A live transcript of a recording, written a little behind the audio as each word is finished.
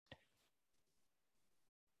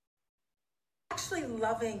Actually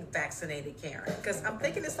loving vaccinated Karen because I'm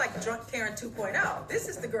thinking it's like drunk Karen 2.0. This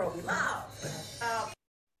is the girl we love.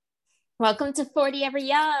 Welcome to 40 Ever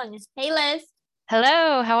Young. Hey, Liz.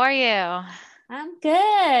 Hello, how are you? I'm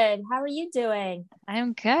good. How are you doing?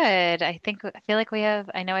 I'm good. I feel like we have,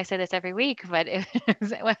 I know I say this every week, but it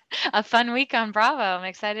was a fun week on Bravo. I'm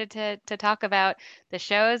excited to talk about the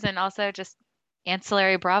shows and also just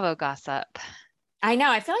ancillary Bravo gossip. I know.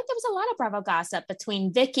 I feel like there was a lot of Bravo gossip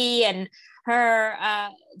between Vicky and her,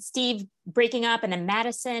 Steve breaking up, and then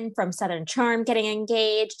Madison from Southern Charm getting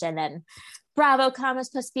engaged, and then BravoCon was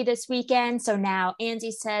supposed to be this weekend. So now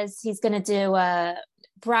Andy says he's going to do a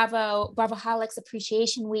Bravoholics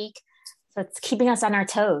Appreciation Week. So it's keeping us on our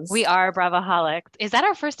toes. We are Bravoholics. Is that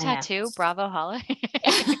our first I know. tattoo? Bravoholic?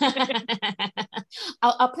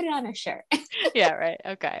 I'll put it on a shirt. Yeah, right.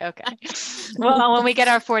 Okay. Well, when we get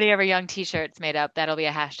our 40 Ever Young t-shirts made up, that'll be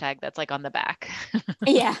a hashtag that's like on the back.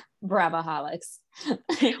 Yeah, Bravoholics.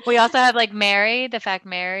 We also have like Mary, the fact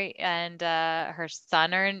Mary and her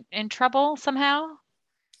son are in trouble somehow.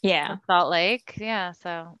 Yeah. In Salt Lake. Yeah,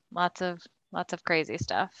 so lots of crazy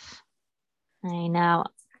stuff. I know.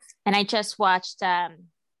 And I just watched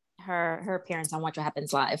her appearance on Watch What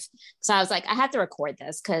Happens Live. So I was like, I have to record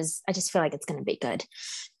this because I just feel like it's going to be good.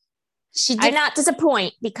 She did not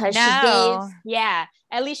disappoint because she gave,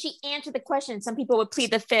 at least she answered the question. Some people would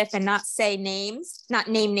plead the fifth and not say names, not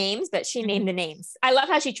name names, but she named the names. I love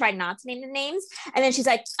how she tried not to name the names. And then she's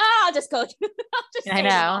like, oh, I'll just go. I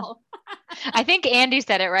know. I think Andy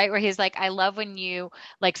said it right, where he's like, I love when you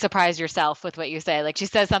like surprise yourself with what you say. Like she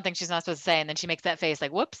says something she's not supposed to say, and then she makes that face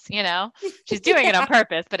like, whoops, she's doing it on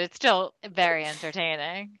purpose, but it's still very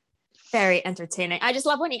entertaining. Very entertaining. I just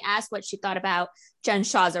love when he asked what she thought about Jen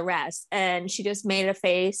Shah's arrest, and she just made a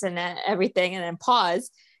face and everything, and then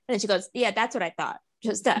paused, and then she goes, "Yeah, that's what I thought."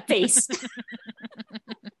 Just that face. I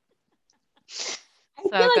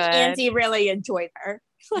feel like Andy really enjoyed her.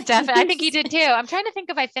 Definitely, I think he did too. I'm trying to think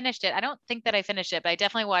if I finished it. I don't think that I finished it, but I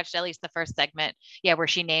definitely watched at least the first segment. Yeah, where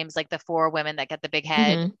she names like the 4 women that get the big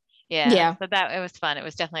head. Mm-hmm. Yeah. So it was fun. It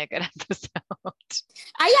was definitely a good episode.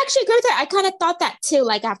 I actually agree with her. I kind of thought that too.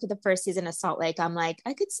 Like after the first season of Salt Lake, I'm like,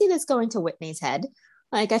 I could see this going to Whitney's head.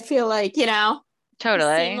 Like, I feel like,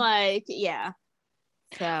 totally. Like, yeah.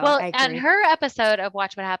 So well, on her episode of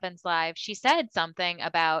Watch What Happens Live, she said something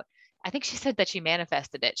about, I think she said that she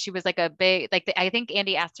manifested it. She was like a big, I think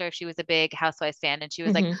Andy asked her if she was a big Housewives fan, and she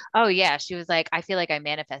was like, oh yeah. She was like, I feel like I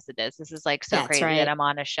manifested this. This is like so crazy that I'm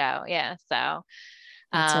on a show. Yeah. So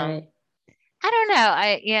that's right. I don't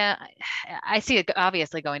know. I see it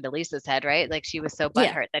obviously going to Lisa's head, right? Like she was so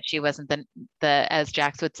butthurt that she wasn't the, as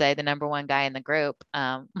Jax would say, the number one guy in the group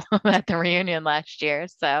at the reunion last year.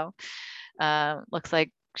 So looks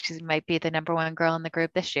like she might be the number one girl in the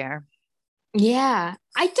group this year. Yeah.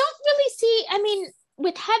 I don't really see,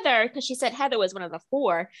 with Heather, because she said Heather was one of the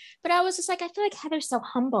 4, but I was just like, I feel like Heather's so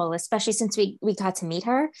humble, especially since we got to meet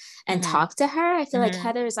her and talk to her. I feel like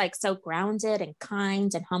Heather's like so grounded and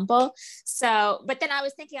kind and humble. So, but then I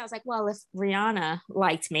was thinking, I was like, well, if Rihanna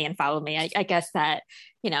liked me and followed me, I guess that,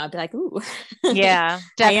 I'd be like, ooh, yeah,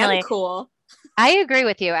 definitely. I am cool. I agree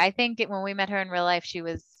with you. I think when we met her in real life, she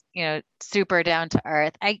was super down to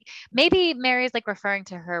earth. Maybe Mary's like referring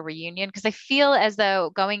to her reunion, because I feel as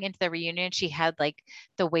though going into the reunion, she had like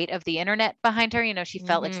the weight of the internet behind her. She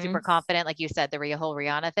felt like super confident, like you said, the whole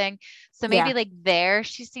Rihanna thing. So maybe like there,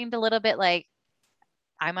 she seemed a little bit like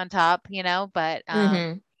I'm on top, but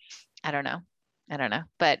I don't know.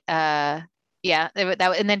 But yeah,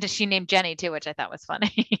 and then she named Jenny too, which I thought was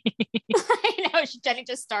funny. I know, Jenny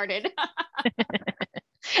just started.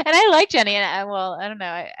 And I like Jenny, and I don't know.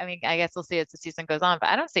 I guess we'll see as the season goes on, but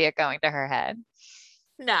I don't see it going to her head.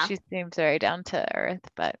 No, she seems very down to earth,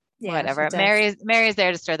 but whatever. Mary's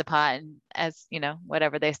there to stir the pot, and as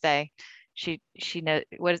whatever they say, she knows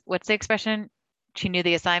what's the expression? She knew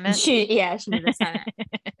the assignment. She knew the assignment.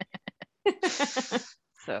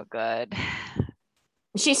 So good.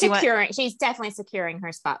 She's definitely securing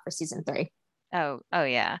her spot for season 3. Oh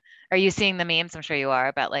yeah. Are you seeing the memes? I'm sure you are,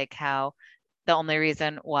 about like how the only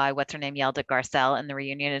reason why what's her name yelled at Garcelle in the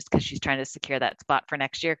reunion is because she's trying to secure that spot for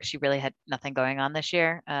next year, because she really had nothing going on this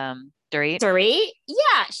year. Dorit?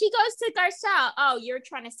 Yeah, she goes to Garcelle. Oh, you're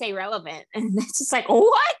trying to stay relevant, and it's just like,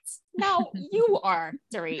 what? No, you are,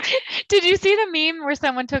 Dorit. Did you see the meme where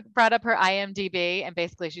someone brought up her IMDb, and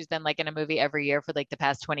basically she's been like in a movie every year for like the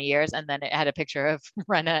past 20 years, and then it had a picture of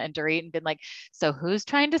Rinna and Dorit and been like, so who's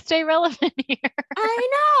trying to stay relevant here? I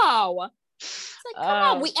know. It's like,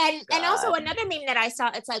 come on. And also another meme that I saw,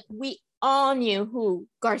 it's like, we all knew who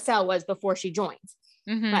Garcelle was before she joined.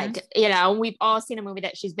 Mm-hmm. Like, we've all seen a movie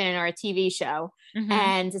that she's been in or a TV show. Mm-hmm.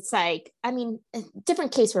 And it's like, I mean, a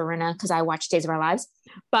different case for Rinna because I watched Days of Our Lives,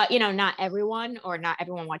 but not everyone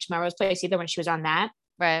watched Melrose Place either when she was on that.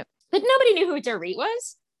 Right. But nobody knew who Dorit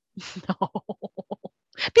was. No.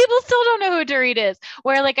 People still don't know who Dorit is.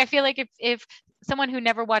 Where like I feel like if someone who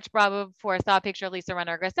never watched Bravo before saw a picture of Lisa Rinna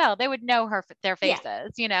or Garcelle, they would know their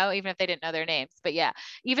faces, even if they didn't know their names. But yeah,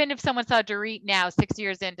 even if someone saw Dorit now 6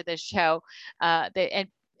 years into this show, they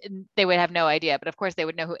would have no idea. But of course, they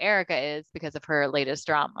would know who Erica is because of her latest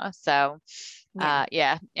drama. So,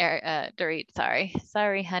 Dorit,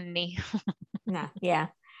 sorry, honey. No, yeah,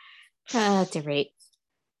 Dorit.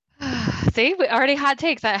 See, we already hot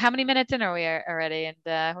takes. How many minutes in are we already? And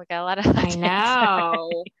we got a lot of hot takes. I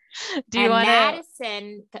know. Do you want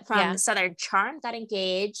Madison from Southern Charm got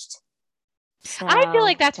engaged. So I feel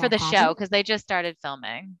like that's for the show because they just started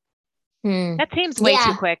filming. That seems way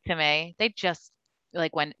too quick to me. They just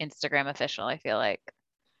like went Instagram official, I feel like.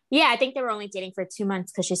 Yeah, I think they were only dating for 2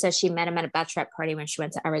 months because she says she met him at a bachelorette party when she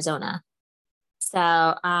went to Arizona. So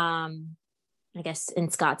I guess in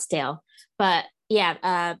Scottsdale. But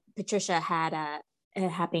yeah, Patricia had a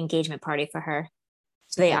happy engagement party for her.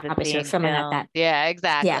 So they obviously were filming at that. Yeah,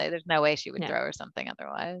 exactly. Yeah. There's no way she would throw her something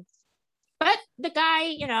otherwise. But the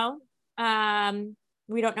guy,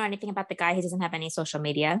 we don't know anything about the guy. He doesn't have any social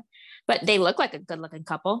media, but they look like a good looking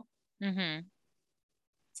couple. Mm-hmm.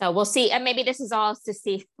 So we'll see. And maybe this is all to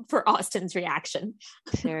see for Austin's reaction.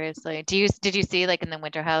 Seriously. Did you see like in the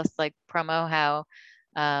Winter House like promo how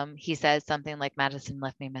he says something like Madison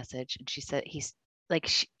left me a message and she said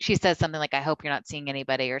she says something like I hope you're not seeing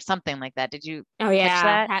anybody or something like that. Did you catch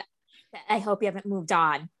that? I hope you haven't moved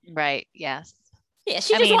on. Right. Yes. Yeah,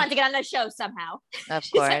 she just wanted to get on the show somehow. Of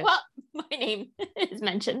course. Said, well, my name is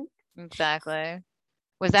mentioned. Exactly.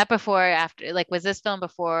 Was that before or after? Like, was this filmed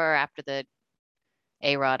before or after the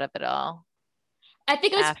A-Rod of it all? I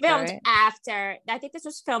think it was filmed after. I think this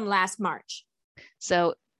was filmed last March.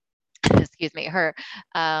 So, excuse me, her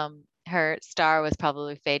star was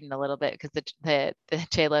probably fading a little bit because the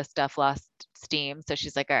J-Lo stuff lost steam. So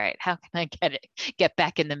she's like, all right, how can I get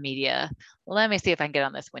back in the media? Let me see if I can get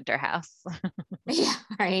on this Winter House. Yeah,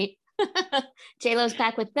 right. J-Lo's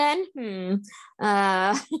back with Ben.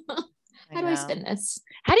 How do I spin this?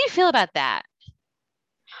 How do you feel about that?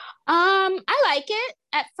 I like it.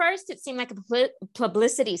 At first, it seemed like a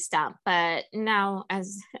publicity stunt, but now,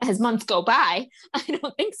 as months go by, I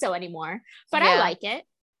don't think so anymore. But I like it.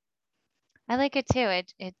 I like it too.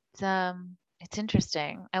 It's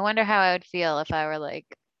interesting. I wonder how I would feel if I were like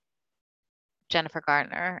Jennifer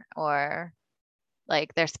Garner or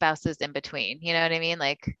like their spouses in between. You know what I mean?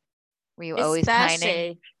 Like, were you always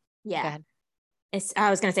pining? Yeah. I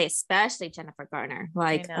was gonna say especially Jennifer Garner,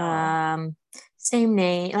 like same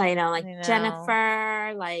name,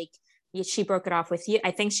 Jennifer, like she broke it off with you.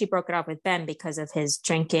 I think she broke it off with Ben because of his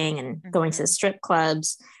drinking and going to the strip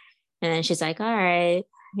clubs, and then she's like, all right,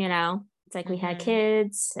 it's like we had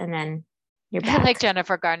kids, and then you're back. I like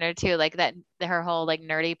Jennifer Garner too, like that her whole like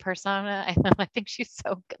nerdy persona. I think she's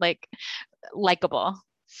so like likable.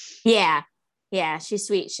 Yeah, she's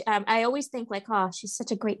sweet. I always think like, oh, she's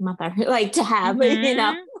such a great mother, like to have,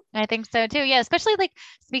 I think so too. Yeah, especially like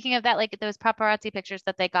speaking of that, like those paparazzi pictures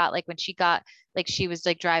that they got, like when she was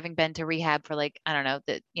like driving Ben to rehab for like, I don't know,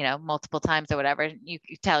 multiple times or whatever. You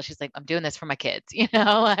could tell she's like, I'm doing this for my kids,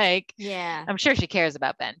 like, yeah, I'm sure she cares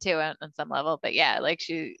about Ben too on some level, but yeah, like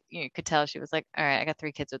you could tell she was like, all right, I got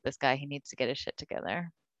 3 kids with this guy. He needs to get his shit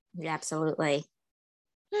together. Yeah, absolutely.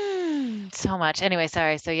 So much. Anyway,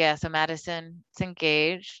 sorry. So yeah, so Madison's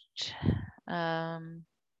engaged. And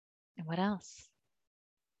what else?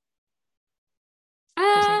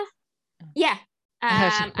 Yeah. I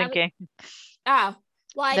was just thinking. Well,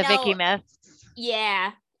 I know. Vicky myth.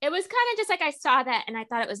 Yeah. It was kind of just like I saw that and I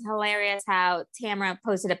thought it was hilarious how Tamra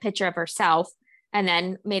posted a picture of herself and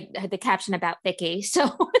then made the caption about Vicky.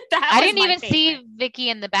 So I didn't even see Vicky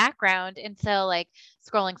in the background until like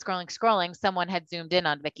scrolling. Someone had zoomed in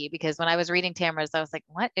on Vicky because when I was reading Tamra's, I was like,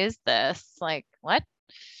 what is this? Like, what?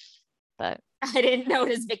 But I didn't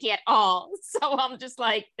notice Vicky at all. So I'm just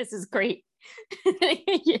like, this is great.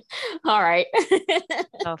 All right.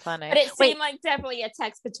 So funny. But it seemed like definitely a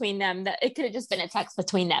text between them. That it could have just been a text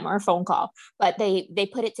between them or a phone call. But they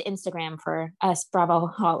put it to Instagram for us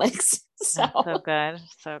Bravoholics. So good.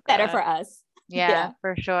 So good. Better for us. Yeah,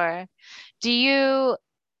 for sure. Do you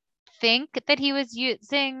think that he was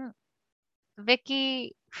using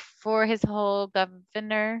Vicky for his whole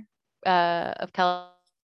governor of California,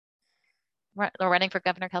 or running for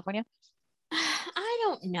governor of California? I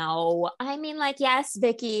don't know. I mean, like, yes,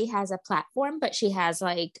 Vicky has a platform, but she has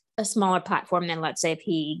like a smaller platform than, let's say, if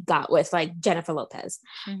he got with like Jennifer Lopez.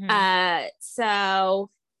 So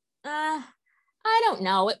I don't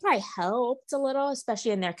know. It probably helped a little,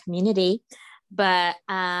 especially in their community. But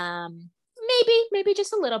maybe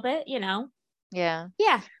just a little bit, you know. Yeah.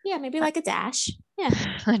 Yeah, maybe like a dash. Yeah.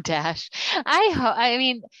 A dash. I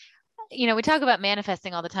mean, you know, we talk about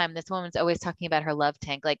manifesting all the time. This woman's always talking about her love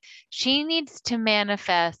tank. Like she needs to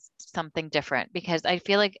manifest something different because I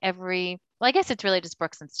feel like well, I guess it's really just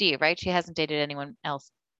Brooks and Steve, right? She hasn't dated anyone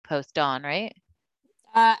else post Dawn, right?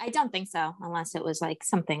 I don't think so, unless it was like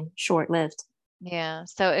something short-lived. Yeah.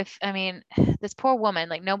 So I mean, this poor woman,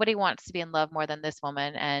 like nobody wants to be in love more than this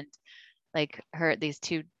woman. And like these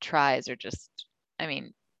two tries are just, I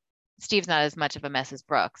mean, Steve's not as much of a mess as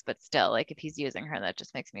Brooks, but still, like if he's using her, that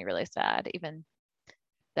just makes me really sad, even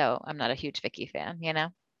though I'm not a huge Vicky fan, you know?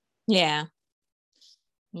 Yeah.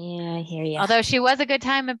 Yeah, I hear you. Although she was a good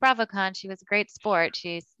time at BravoCon. She was a great sport.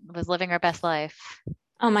 She was living her best life.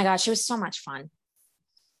 Oh my gosh, she was so much fun.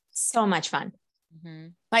 So much fun.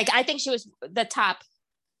 Like I think she was the top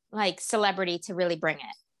like celebrity to really bring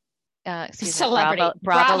it. Celebrity.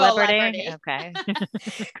 Bravo Liberty. Okay.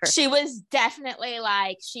 She was definitely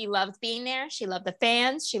like, she loved being there. She loved the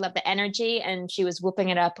fans. She loved the energy, and she was whooping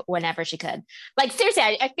it up whenever she could. Like seriously,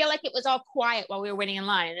 I feel like it was all quiet while we were waiting in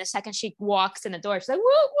line. And the second she walks in the door, she's like, woo,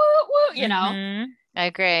 woo, woo, you know? I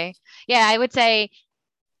agree. Yeah, I would say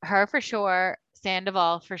her for sure.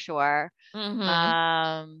 Sandoval for sure. Who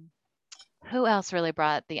else really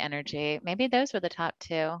brought the energy? Maybe those were the top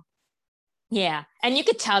two. Yeah. And you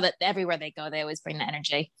could tell that everywhere they go, they always bring the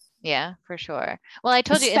energy. Yeah, for sure. Well, I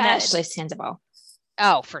told you especially Sandoval.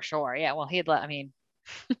 Oh, for sure. Yeah. Well, I mean,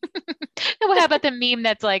 how about the meme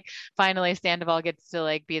that's like finally Sandoval gets to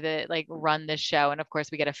like be the like run this show, and of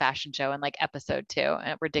course we get a fashion show in like episode 2,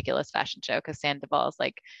 a ridiculous fashion show because Sandoval is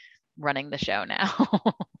like running the show now.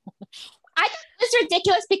 I thought it was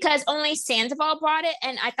ridiculous because only Sandoval brought it,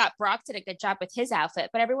 and I thought Brock did a good job with his outfit,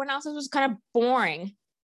 but everyone else's was kind of boring.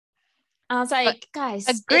 I was like, guys,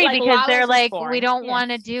 agree, like, because they're like, we don't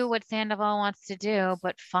want to do what Sandoval wants to do,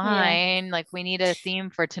 but fine. Like, we need a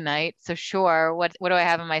theme for tonight. So sure, what do I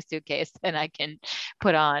have in my suitcase that I can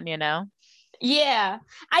put on, you know? Yeah.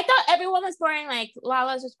 I thought everyone was boring, like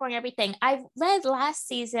Lala's was boring everything. I read last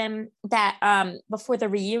season that before the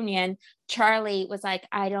reunion, Charlie was like,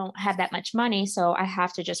 I don't have that much money, so I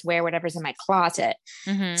have to just wear whatever's in my closet.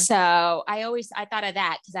 So I thought of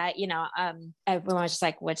that because everyone was just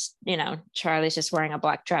like, Charlie's just wearing a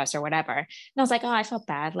black dress or whatever. And I was like, oh, I felt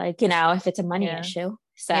bad, like, if it's a money issue.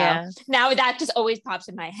 So now that just always pops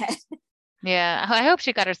in my head. Yeah, I hope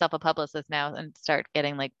she got herself a publicist now and start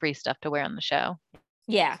getting like free stuff to wear on the show.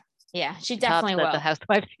 Yeah, she definitely will. The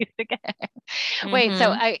housewives used to get. Wait,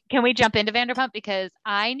 so can we jump into Vanderpump, because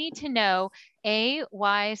I need to know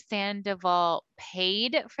why Sandoval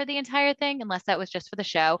paid for the entire thing, unless that was just for the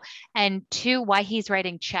show, and 2, why he's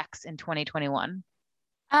writing checks in 2021.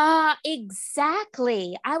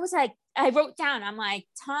 Exactly. I wrote down, I'm like,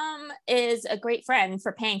 Tom is a great friend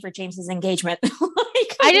for paying for James's engagement.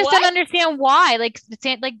 I just don't understand why. Like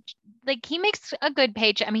he makes a good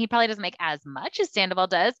paycheck. I mean, he probably doesn't make as much as Sandoval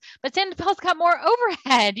does, but Sandoval's got more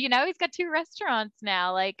overhead. He's got 2 restaurants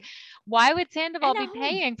now. Like, why would Sandoval be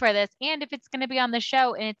paying for this? And if it's going to be on the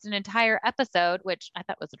show and it's an entire episode, which I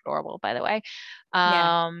thought was adorable, by the way.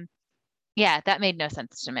 Yeah, that made no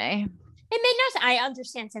sense to me. It made no sense. I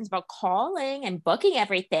understand Sandoval calling and booking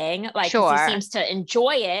everything. Like, he seems to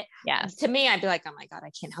enjoy it. Yes. To me, I'd be like, oh my God,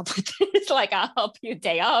 I can't help with this. Like, I'll help you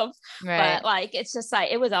day of. Right. But like, it's just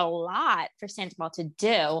like, it was a lot for Sandoval to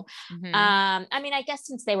do. I mean, I guess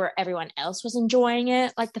since everyone else was enjoying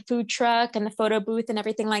it, like the food truck and the photo booth and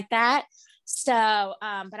everything like that. So,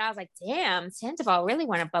 but I was like, damn, Sandoval really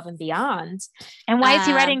went above and beyond. And why is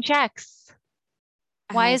he writing checks?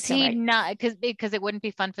 Why is he not? Because it wouldn't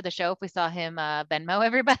be fun for the show if we saw him Venmo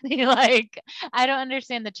everybody. Like, I don't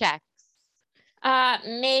understand the checks.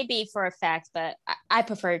 Maybe for a fact, but I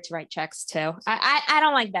prefer to write checks too. I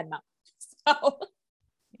don't like Venmo. So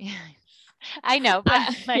yeah, I know,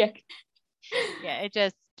 but it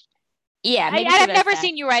just. Yeah, I've never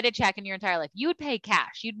seen you write a check in your entire life. You would pay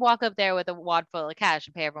cash. You'd walk up there with a wad full of cash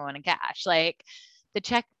and pay everyone in cash. Like, the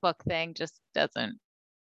checkbook thing just doesn't.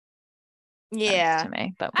 To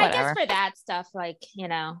me, but whatever. I guess for that stuff, like,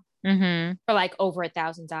 for like over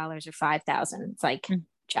 $1,000 or $5,000, it's like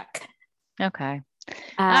check. Okay.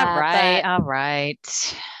 All right.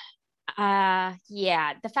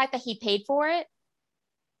 Yeah, the fact that he paid for it,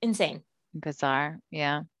 insane. Bizarre.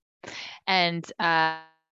 Yeah. And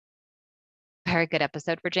very good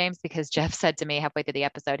episode for James, because Jeff said to me halfway through the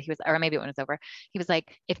episode, he was, or maybe when it was over, he was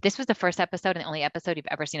like, if this was the first episode and the only episode you've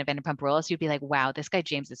ever seen of Vanderpump Rules, you'd be like, wow, this guy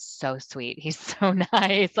James is so sweet. He's so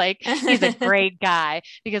nice. Like, he's a great guy,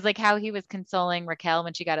 because like how he was consoling Raquel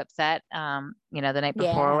when she got upset, the night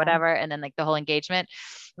before or whatever. And then like the whole engagement,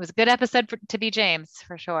 it was a good episode to be James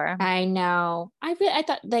for sure. I know. I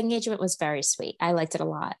thought the engagement was very sweet. I liked it a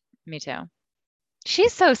lot. Me too.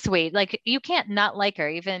 She's so sweet. Like, you can't not like her,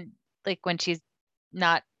 even like when she's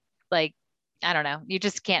not, like, I don't know. You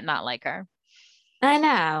just can't not like her. I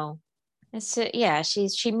know. Yeah,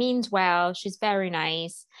 she means well. She's very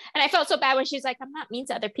nice. And I felt so bad when she's like, I'm not mean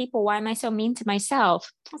to other people. Why am I so mean to myself?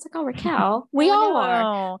 I was like, oh, Raquel, we all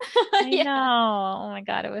are. I know. Oh my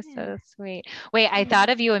God, it was so sweet. Wait, I thought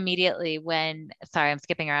of you immediately when, sorry, I'm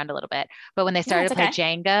skipping around a little bit, but when they started to play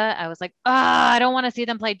Jenga, I was like, oh, I don't want to see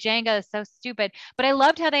them play Jenga. It's so stupid. But I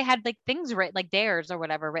loved how they had like things written, like dares or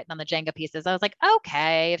whatever written on the Jenga pieces. I was like,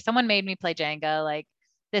 okay, if someone made me play Jenga, like,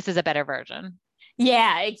 this is a better version.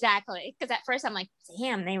 Yeah, exactly. Because at first I'm like,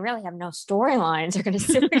 damn, they really have no storylines. They're going to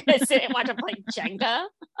sit and watch them play Jenga.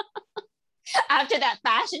 After that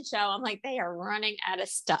fashion show, I'm like, they are running out of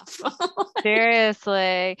stuff.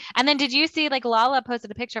 Seriously. And then did you see, like, Lala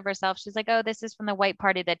posted a picture of herself? She's like, oh, this is from the white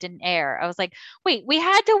party that didn't air. I was like, wait, we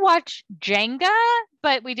had to watch Jenga,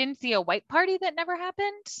 but we didn't see a white party that never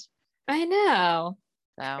happened? I know.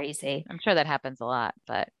 So, crazy. I'm sure that happens a lot,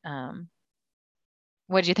 but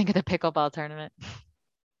what did you think of the pickleball tournament?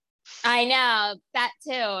 I know that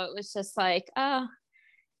too. It was just like, oh,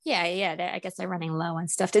 yeah. I guess they're running low on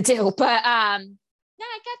stuff to do, but no, I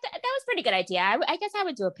guess that was a pretty good idea. I guess I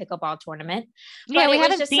would do a pickleball tournament. Yeah, we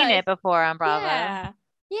haven't seen it before on Bravo.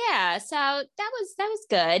 Yeah. So that was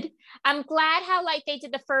good. I'm glad how like they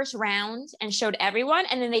did the first round and showed everyone,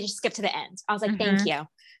 and then they just skipped to the end. I was like, thank you.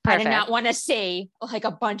 Perfect. I did not want to see like a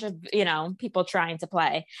bunch of, people trying to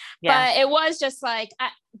play. Yeah. But it was just like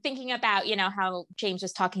thinking about, how James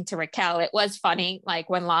was talking to Raquel. It was funny, like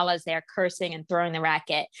when Lala's there cursing and throwing the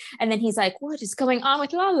racket. And then he's like, what is going on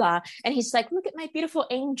with Lala? And he's like, look at my beautiful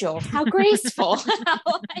angel. How graceful.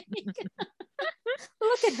 Like,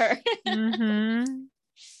 look at her. Mm-hmm.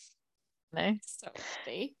 Nice. So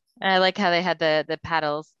funny. I like how they had the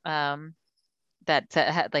paddles that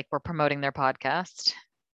had, like, were promoting their podcast.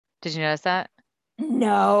 Did you notice that?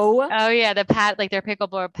 No. Oh yeah, their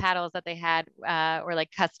pickleball paddles that they had were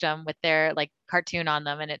like custom with their like cartoon on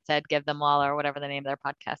them, and it said "Give them Lala" or whatever the name of their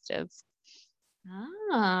podcast is.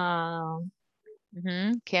 Oh.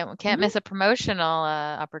 Mm-hmm. Can't miss a promotional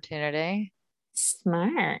opportunity.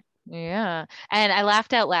 Smart. Yeah, and I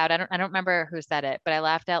laughed out loud. I don't remember who said it, but I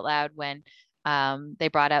laughed out loud when they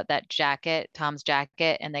brought out that jacket, Tom's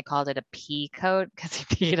jacket, and they called it a pee coat because he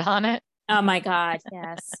peed on it. Oh my God,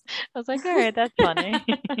 yes. I was like, all right, that's funny.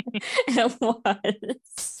 It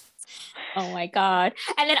was. Oh my God.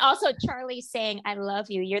 And then also Charlie saying, I love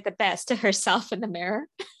you, you're the best, to herself in the mirror.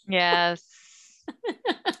 Yes.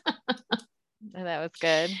 That was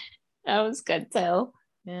good. That was good too.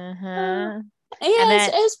 Uh-huh. Yeah,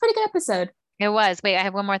 it was a pretty good episode. It was. Wait, I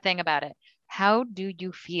have one more thing about it. How do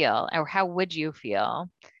you feel, or how would you feel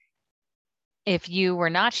if you were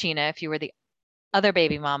not Sheena, if you were the other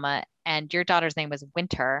baby mama and your daughter's name was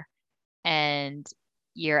Winter and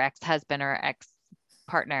your ex-husband or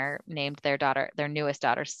ex-partner named their newest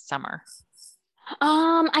daughter Summer?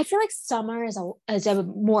 I feel like Summer is a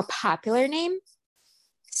more popular name.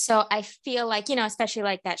 So I feel like, especially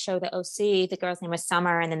like that show, The OC, the girl's name was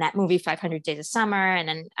Summer, and then that movie 500 Days of Summer. And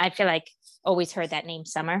then I feel like always heard that name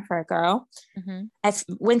Summer for a girl. Mm-hmm. As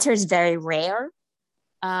Winter is very rare.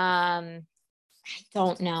 I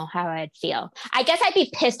don't know how I'd feel. I guess I'd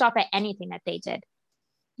be pissed off at anything that they did.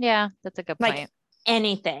 Yeah, that's a good point. Like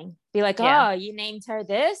anything. Be like, oh, you named her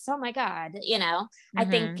this? Oh my God. Mm-hmm. I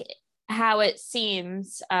think how it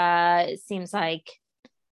seems like,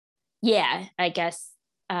 yeah, I guess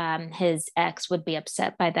his ex would be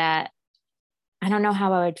upset by that. I don't know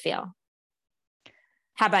how I would feel.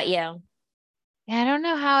 How about you? Yeah, I don't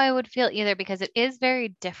know how I would feel either, because it is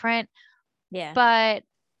very different. Yeah. But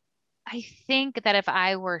I think that if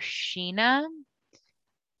I were Sheena,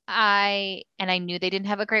 I knew they didn't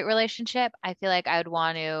have a great relationship, I feel like I would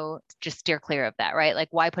want to just steer clear of that, right? Like,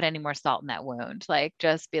 why put any more salt in that wound? Like,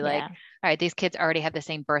 just be like, all right, these kids already have the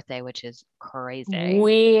same birthday, which is crazy.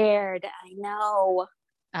 Weird. I know.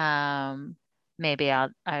 Maybe I'll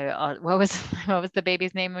what was the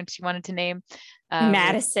baby's name when she wanted to name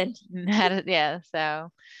Madison? Yeah,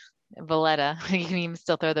 so Valletta. You can even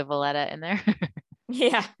still throw the Valletta in there.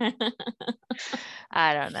 Yeah.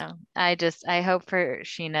 I don't know. I hope for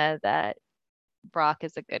Sheena that Brock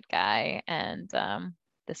is a good guy and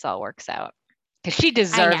this all works out. because she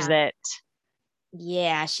deserves it.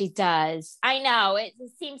 Yeah, she does. I know. It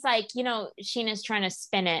seems like, Sheena's trying to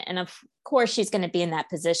spin it. And of course, she's going to be in that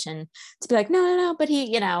position to be like, no, no, no. But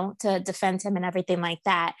he, to defend him and everything like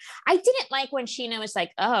that. I didn't like when Sheena was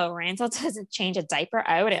like, oh, Randall doesn't change a diaper.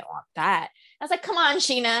 I wouldn't want that. I was like, come on,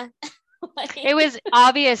 Sheena. It was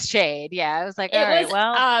obvious shade. Yeah. I was like, all right,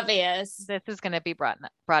 well, obvious. This is going to be brought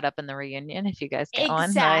up in the reunion if you guys get one.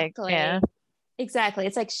 Exactly. Yeah. Exactly.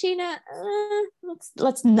 It's like, Sheena,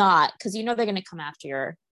 let's not, because they're going to come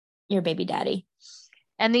after your baby daddy.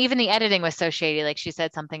 And even the editing was so shady. Like she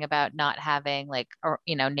said something about not having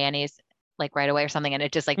nannies like right away or something, and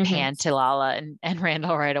it just like panned to Lala and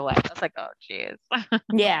Randall right away. I was like, oh geez.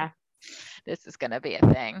 Yeah. This is going to be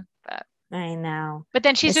a thing. But I know. But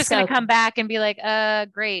then she's just going to come back and be like,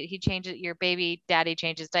 great. Your baby daddy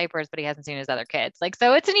changes diapers, but he hasn't seen his other kids. Like,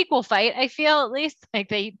 so it's an equal fight. I feel at least like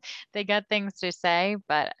they got things to say,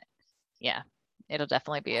 but yeah, it'll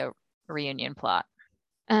definitely be a reunion plot.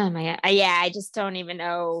 Oh my God. Yeah. I just don't even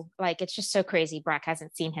know. Like, it's just so crazy. Brock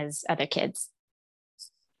hasn't seen his other kids.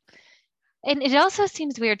 And it also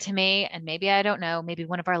seems weird to me, and maybe I don't know, maybe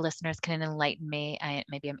one of our listeners can enlighten me.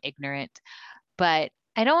 Maybe I'm ignorant, but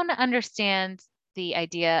I don't understand the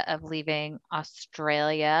idea of leaving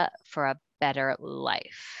Australia for a better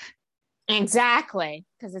life. Exactly.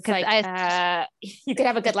 Because it's like, you could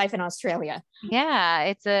have a good life in Australia.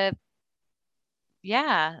 Yeah.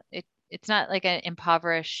 It's not like an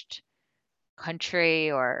impoverished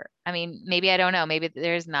country, or, I mean, maybe, I don't know, maybe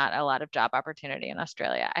there's not a lot of job opportunity in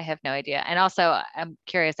Australia. I have no idea. And also I'm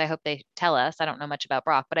curious, I hope they tell us, I don't know much about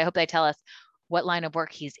Brock, but I hope they tell us what line of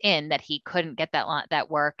work he's in that he couldn't get that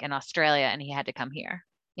work in Australia and he had to come here,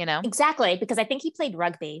 Exactly, because I think he played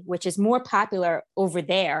rugby, which is more popular over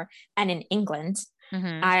there and in England.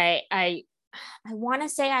 Mm-hmm. I want to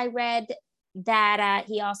say I read that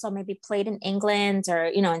he also maybe played in England or,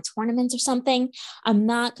 in tournaments or something. I'm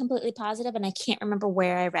not completely positive and I can't remember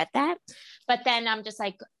where I read that. But then I'm just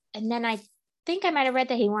like, and then I think I might have read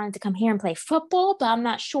that he wanted to come here and play football, but I'm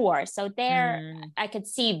not sure. So I could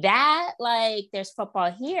see that, like, there's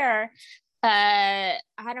football here. I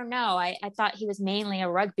don't know. I thought he was mainly a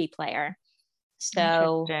rugby player.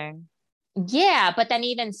 So yeah, but then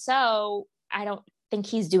even so, I don't think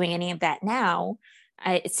he's doing any of that now.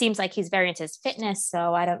 It seems like he's very into his fitness.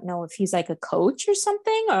 So I don't know if he's like a coach or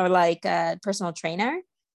something, or like a personal trainer.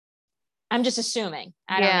 I'm just assuming.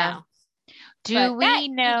 I don't know. Do we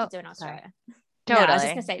know? Do in Australia. Totally. No, I was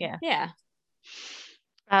just gonna say,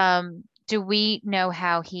 yeah. Do we know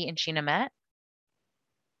how he and Sheena met?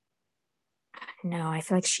 No, I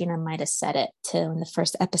feel like Sheena might have said it too in the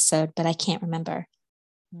first episode, but I can't remember.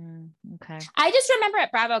 Okay. I just remember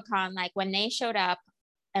at BravoCon, like when they showed up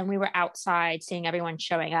and we were outside seeing everyone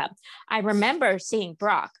showing up, I remember seeing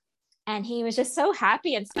Brock and he was just so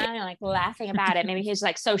happy and smiling, like laughing about it. Maybe he was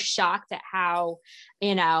like so shocked at how,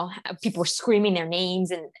 people were screaming their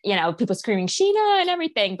names and, people screaming Sheena and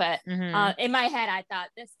everything. But in my head, I thought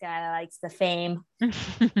this guy likes the fame.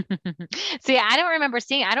 See, I don't remember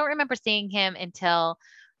seeing him until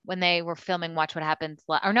when they were filming Watch What Happens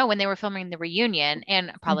Live, or no, when they were filming the reunion,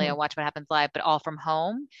 and probably a Watch What Happens Live, but all from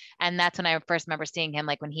home. And that's when I first remember seeing him,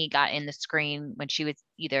 like when he got in the screen, when she was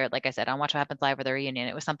either, like I said, on Watch What Happens Live or the reunion.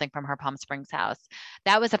 It was something from her Palm Springs house.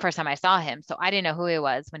 That was the first time I saw him. So I didn't know who he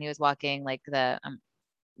was when he was walking like the,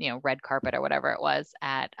 red carpet or whatever it was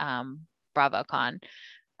at BravoCon.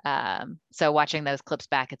 So watching those clips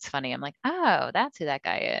back, it's funny. I'm like, oh, that's who that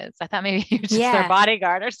guy is. I thought maybe he was just their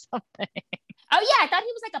bodyguard or something. Oh yeah, I thought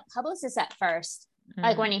he was like a publicist at first,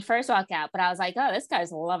 like when he first walked out. But I was like, oh, this guy's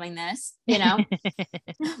loving this, But,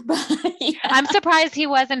 yeah. I'm surprised he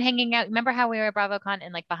wasn't hanging out. Remember how we were at BravoCon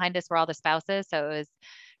and like behind us were all the spouses? So it was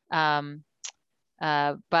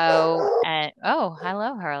Bo and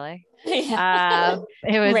hello, Harley. Yeah.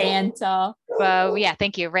 It was Randall. Bo, yeah,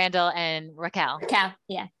 thank you, Randall and Raquel.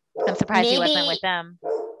 Yeah. I'm surprised he wasn't with them.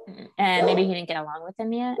 And maybe he didn't get along with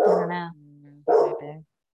them yet. I don't know. Maybe.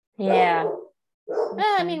 Yeah.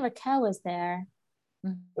 Well, I mean, Raquel was there.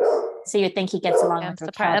 So you'd think he gets along with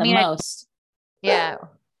Raquel the most. Yeah.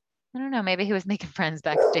 I don't know. Maybe he was making friends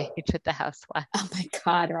backstage with the housewife. Oh my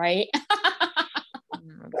God, right? Oh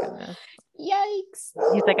my goodness. Yikes.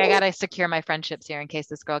 He's like, I gotta secure my friendships here in case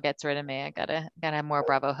this girl gets rid of me. I gotta have more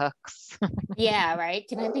Bravo hooks. Yeah, right.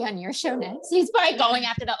 Can I be on your show next? He's probably going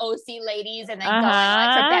after the OC ladies and then going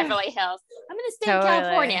like for Beverly Hills. I'm gonna stay in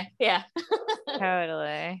California. Yeah.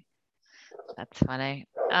 Totally. That's funny.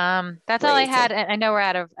 That's all I had. I know we're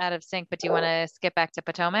out of sync, but do you want to skip back to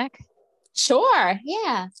Potomac? Sure.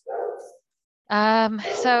 Yeah.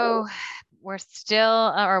 So we're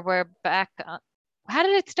still, or we're back. how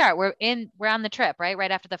did it start? We're on the trip, right?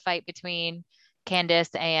 Right after the fight between Candace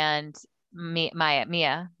and Mia, right?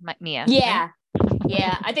 Yeah.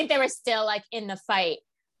 Yeah. I think they were still like in the fight.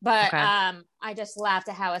 But Okay. I just laughed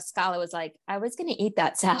at how Escala was like, I was gonna eat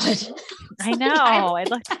that salad. I I, know. It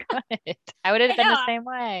looked good. I would have I been the know. same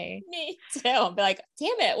way. Me too. I'll be like,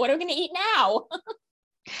 damn it, what are we gonna eat now?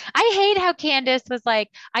 I hate how Candace was like,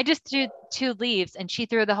 I just threw 2 leaves and she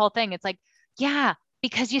threw the whole thing. It's like, yeah,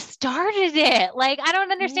 because you started it. Like, I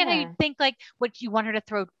don't understand how you Yeah. think like what you want her to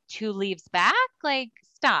throw 2 leaves back. Like,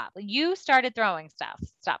 stop. You started throwing stuff.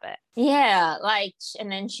 Stop it. Yeah, like,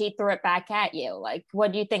 and then she threw it back at you. Like,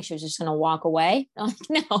 what do you think? She was just gonna walk away? Like,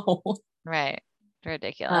 no. Right. Oh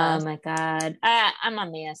Ridiculous. my God. I'm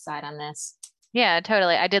on Mia's side on this. Yeah,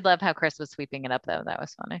 totally. I did love how Chris was sweeping it up though. That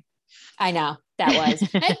was funny. I know that was.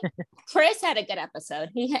 And Chris had a good episode.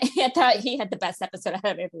 I thought he had the best episode out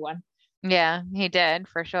of everyone. Yeah, he did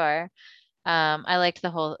for sure. I liked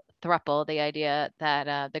the whole thruple, the idea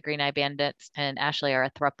that the Green Eye Bandits and Ashley are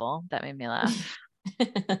a thruple. That made me laugh.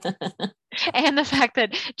 And the fact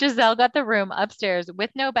that Giselle got the room upstairs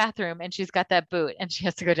with no bathroom and she's got that boot and she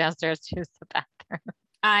has to go downstairs to use the bathroom.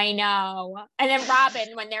 I know. And then Robin,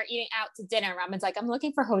 when they're eating out to dinner, Robin's like, I'm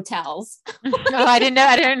looking for hotels. Oh, I didn't know.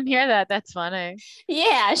 I didn't hear that. That's funny.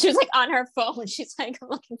 Yeah, she was like on her phone. She's like, I'm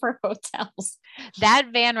looking for hotels. That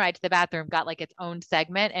van ride to the bathroom got like its own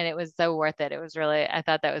segment and it was so worth it. It was really, I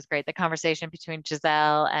thought that was great. The conversation between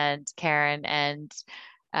Giselle and Karen and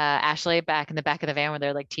Ashley back in the back of the van where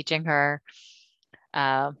they're like teaching her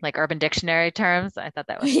like Urban Dictionary terms. I thought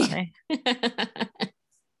that was funny.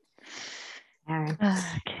 Okay.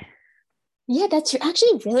 Yeah, that's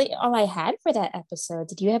actually really all I had for that episode.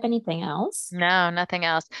 Did you have anything else? No, nothing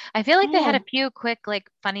else. I feel like they had a Oh, few quick, like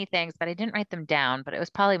funny things, but I didn't write them down, but it was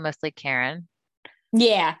probably mostly Karen.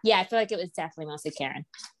 yeah, yeah. I feel like it was definitely mostly Karen.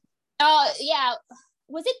 Oh, yeah.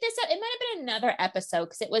 Was it this? It might have been another episode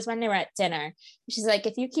because it was when they were at dinner. She's like,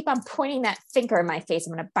 if you keep on pointing that finger in my face,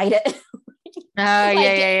 I'm gonna bite it. Oh, yeah, Like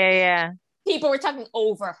yeah. people were talking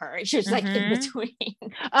over her. She was like in Hmm. between.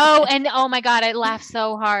 Oh, and oh my God, I laughed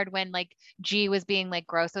so hard when like G was being like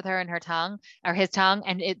gross with her and her tongue or his tongue,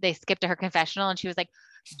 and they skipped to her confessional, and she was like,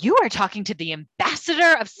 "You are talking to the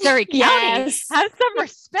ambassador of Surrey County. Yes. Have some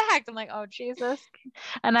respect." I'm like, "Oh Jesus,"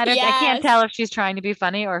 and I can't Yes. tell if she's trying to be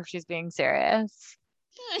funny or if she's being serious.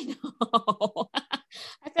 I know.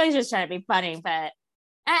 I feel like she's trying to be funny, but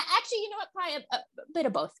actually, you know what? Probably a bit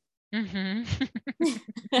of both. Hmm.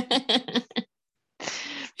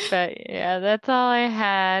 But yeah, that's all I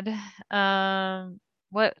had.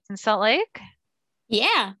 What in Salt Lake?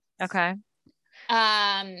 Yeah. Okay.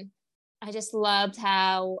 I just loved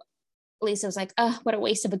how Lisa was like, oh, what a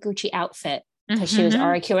waste of a Gucci outfit. Because she was Hmm.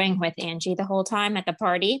 arguing with Angie the whole time at the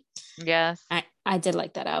party. Yes. I did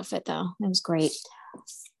like that outfit though. It was great.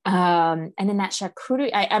 And then that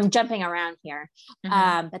charcuterie, I'm jumping around here.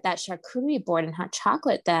 Hmm. But that charcuterie board and hot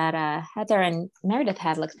chocolate that Heather and Meredith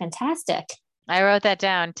had looked fantastic. I wrote that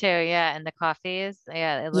down too. Yeah, and the coffees.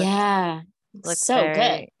 Yeah, it Yeah. looks So good.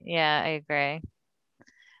 very. Yeah, I agree.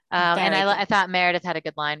 And Very I good. thought Meredith had a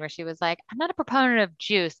good line where she was like, "I'm not a proponent of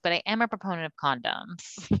juice, but I am a proponent of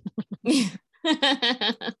condoms."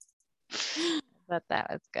 But that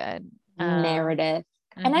was good. Meredith.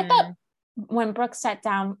 And I thought Mhm. when Brooke sat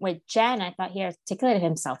down with Jen, I thought he articulated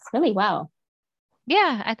himself really well.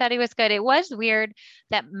 Yeah, I thought he was good. It was weird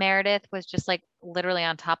that Meredith was just like literally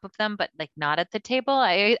on top of them, but like not at the table.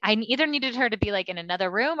 I either needed her to be like in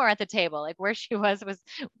another room or at the table. Like where she was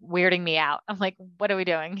weirding me out. I'm like, what are we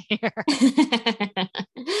doing here?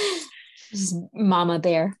 Just Mama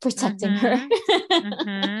Bear protecting her. Hmm.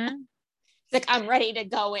 Hmm. Like, I'm ready to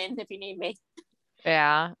go in if you need me.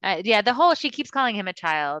 Yeah. Yeah. The whole, she keeps calling him a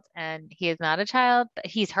child and he is not a child, but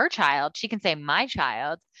he's her child. She can say my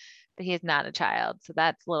child, but he is not a child. So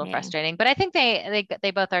that's a little Yeah. frustrating. But I think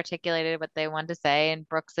they both articulated what they wanted to say, and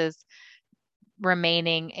Brooks is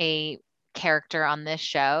remaining a character on this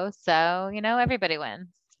show. So, everybody wins.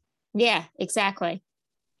 Yeah, exactly.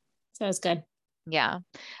 So it's good. Yeah.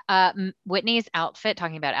 Whitney's outfit,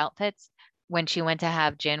 talking about outfits, when she went to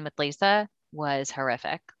have gin with Lisa was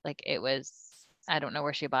horrific. Like it was, I don't know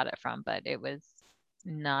where she bought it from, but it was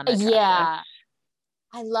non-attractive. Yeah.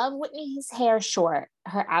 I love Whitney's hair short.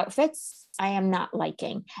 Her outfits, I am not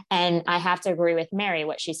liking. And I have to agree with Mary,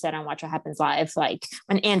 what she said on Watch What Happens Live. Like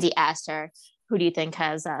when Andy asked her, who do you think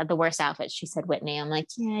has the worst outfit? She said Whitney. I'm like,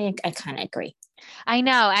 yeah, I kind of agree. I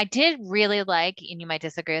know. I did really like, and you might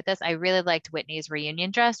disagree with this, I really liked Whitney's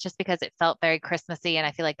reunion dress just because it felt very Christmassy. And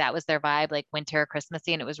I feel like that was their vibe, like winter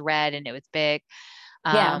Christmassy, and it was red and it was big.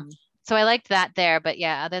 Yeah. So I liked that there. But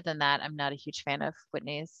yeah, other than that, I'm not a huge fan of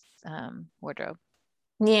Whitney's wardrobe.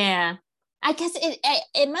 Yeah. I guess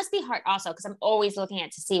it must be hard also because I'm always looking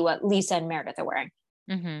at to see what Lisa and Meredith are wearing.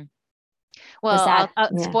 Mm-hmm. Was Well,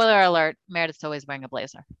 that yeah. spoiler alert, Meredith's always wearing a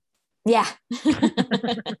blazer. Yeah.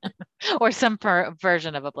 Or some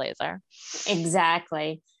version of a blazer.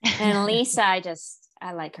 Exactly. And Lisa,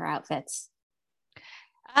 I like her outfits.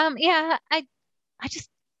 Yeah,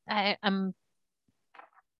 I'm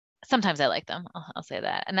sometimes I like them. I'll say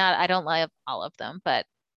that. And I don't like all of them, but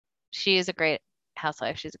she is a great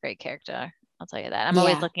housewife. She's a great character. I'll tell you that. I'm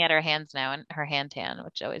always Yeah. looking at her hands now and her hand tan,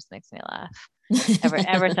 which always makes me laugh.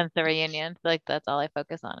 Ever since the reunion, like that's all I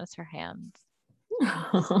focus on is her hands.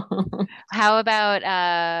 How about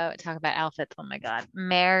talk about outfits? Oh my God.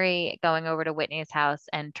 Mary going over to Whitney's house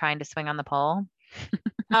and trying to swing on the pole.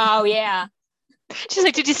 Oh yeah. She's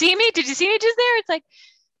like, "Did you see me? Did you see me just there?" It's like,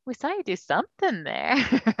 we saw you do something there.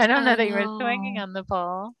 I don't know I that you were swinging know. on the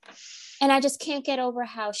pole. And I just can't get over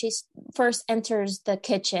how she first enters the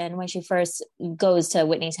kitchen when she first goes to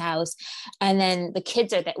Whitney's house. And then the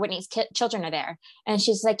kids are there, Whitney's children are there. And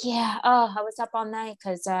she's like, yeah, oh, I was up all night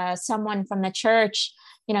because someone from the church,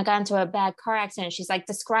 got into a bad car accident. She's like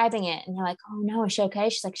describing it. And they're like, oh no, is she okay?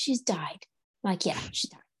 She's like, she's died. I'm like, yeah, she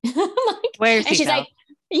died. Where's and she's like,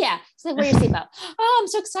 yeah. She's like, where's your seatbelt? Oh, I'm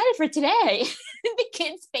so excited for today. The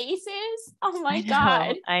kids' faces. Oh my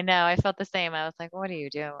God. I know. I felt the same. I was like, what are you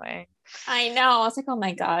doing? I know. I was like, oh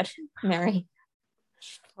my God, Mary.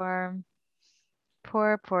 Poor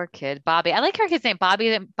kid. Bobby. I like her kid's name.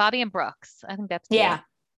 Bobby and Brooks. I think that's cute. Yeah.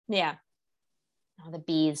 Yeah. Oh, the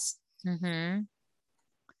bees. Mm-hmm.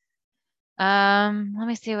 Let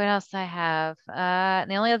me see what else I have.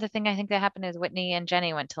 The only other thing I think that happened is Whitney and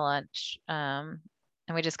Jenny went to lunch.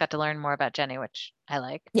 And we just got to learn more about Jenny, which I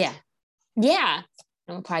like. Yeah. Yeah.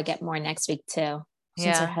 And we'll probably get more next week too,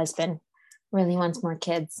 since her husband really wants more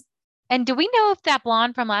kids. And do we know if that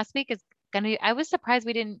blonde from last week is gonna? I was surprised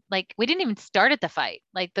we didn't even start at the fight.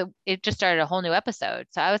 It just started a whole new episode.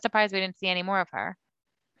 So I was surprised we didn't see any more of her.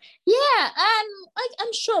 Yeah,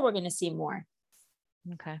 I'm sure we're gonna see more.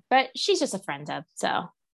 Okay. But she's just a friend of, so.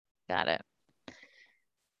 Got it.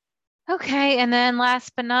 Okay, and then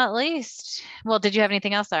last but not least, well, did you have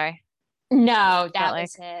anything else? Sorry. No, that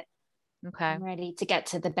was it. Okay. I'm ready to get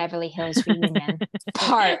to the Beverly Hills reunion,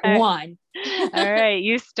 part 1. All right,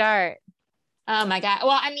 you start. Oh my God.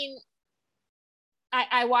 Well, I mean,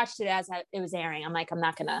 I watched it as it was airing. I'm like, I'm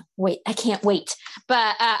not gonna wait. I can't wait.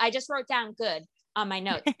 But I just wrote down good on my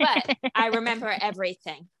notes, but I remember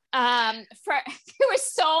everything. There were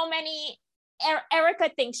so many.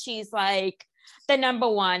 Erica thinks she's like the number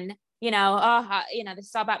one. This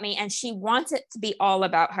is all about me, and she wants it to be all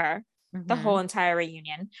about her. Mm-hmm. The whole entire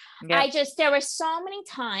reunion. Yep. There were so many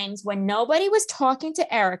times when nobody was talking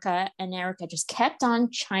to Erica, and Erica just kept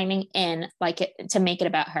on chiming in to make it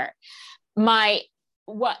about her.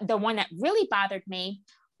 The one that really bothered me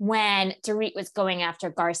when Dorit was going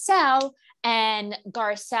after Garcelle, and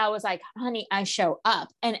Garcelle was like, honey, I show up.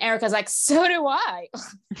 And Erica's like, so do I.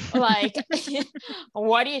 Like,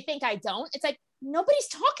 what do you think I don't? It's like, nobody's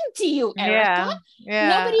talking to you, Erica.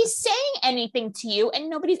 Yeah. Nobody's saying anything to you, and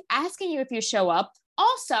nobody's asking you if you show up.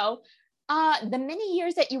 Also, the many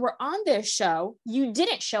years that you were on this show, you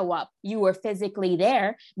didn't show up. You were physically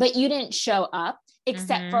there, but you didn't show up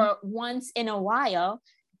except for once in a while.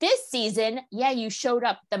 This season, yeah, you showed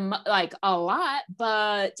up a lot,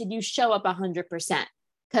 but did you show up 100%?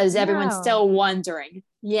 Because everyone's still wondering,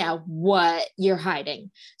 what you're hiding.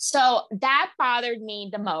 So that bothered me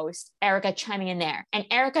the most, Erica chiming in there. And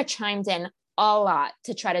Erica chimed in a lot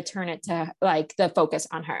to try to turn it to the focus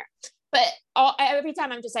on her. But every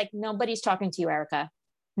time I'm just like, nobody's talking to you, Erica.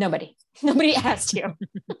 Nobody asked you.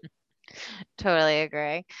 Totally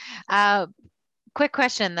agree. Quick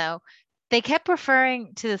question though. They kept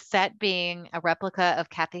referring to the set being a replica of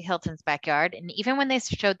Kathy Hilton's backyard. And even when they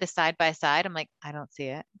showed the side by side, I'm like, I don't see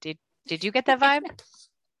it. Did you get that vibe?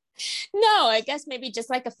 No, I guess maybe just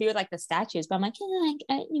a few the statues, but I'm like,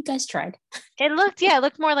 you guys tried. It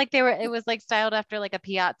looked more like it was styled after a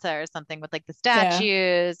piazza or something with the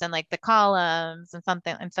statues and the columns and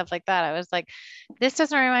something and stuff like that. I was like, this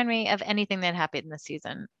doesn't remind me of anything that happened this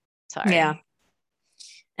season. Sorry. Yeah.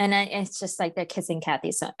 And it's just they're kissing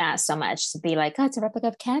Kathy's ass so much to be like, oh, it's a replica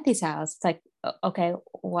of Kathy's house. It's like, okay,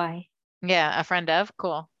 why? Yeah, a friend of,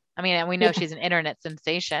 cool. I mean, we know she's an internet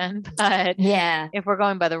sensation, but if we're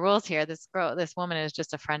going by the rules here, this woman is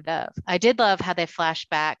just a friend of. I did love how they flashed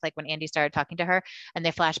back, when Andy started talking to her, and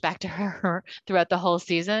they flashed back to her throughout the whole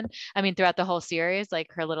season. I mean, throughout the whole series,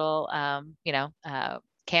 her little,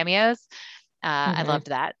 cameos. I loved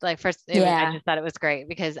that. I just thought it was great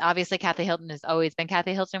because obviously Kathy Hilton has always been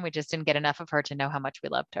Kathy Hilton. We just didn't get enough of her to know how much we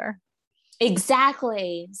loved her.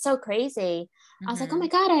 Exactly. So crazy. I was like, oh my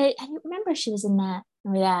Hmm. God, I didn't remember she was in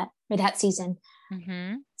that season.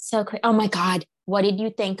 Hmm. So crazy. Oh my God. What did you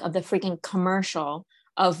think of the freaking commercial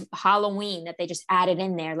of Halloween that they just added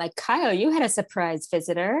in there? Like, Kyle, you had a surprise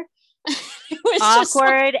visitor. It was just like,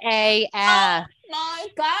 Awkward oh AF. my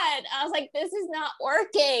God. I was like, this is not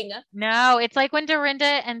working. No, it's like when Dorinda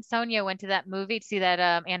and Sonia went to that movie to see that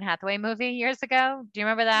Anne Hathaway movie years ago. Do you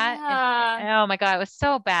remember that? Yeah. Oh my God, it was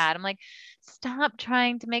so bad. I'm like, stop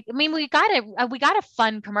trying to make. I mean, we got a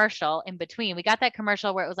fun commercial in between. We got that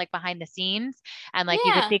commercial where it was like behind the scenes and like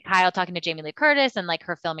you could Yeah. see Kyle talking to Jamie Lee Curtis and like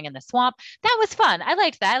her filming in the swamp. That was fun. I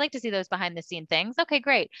liked that. I like to see those behind the scene things. Okay,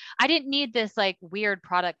 great. I didn't need this like weird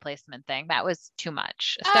product placement thing. That was too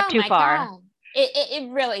much. A step Oh too my far. God. It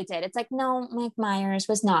really did. It's like, no, Mike Myers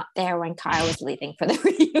was not there when Kyle was leaving for the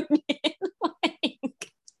reunion.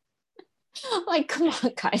 like, come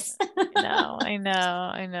on, guys. I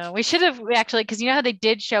know. We actually, because you know how they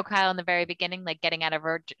did show Kyle in the very beginning, like getting out of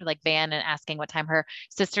her like van and asking what time her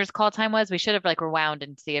sister's call time was. We should have like rewound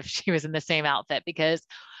and see if she was in the same outfit because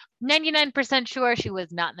 99% sure she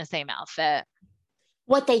was not in the same outfit.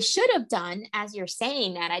 What they should have done, as you're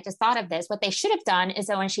saying that, I just thought of this. What they should have done is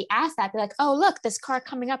that when she asked that, they're like, oh, look, this car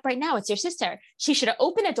coming up right now. It's your sister. She should have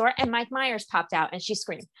opened the door and Mike Myers popped out and she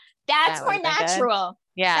screamed. That's That would more have been good. natural.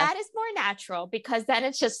 Yeah. That is more natural because then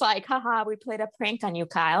it's just like, haha, we played a prank on you,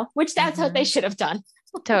 Kyle, which that's what they Hmm. should have done.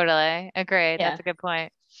 Totally. Agree. Yeah, That's a good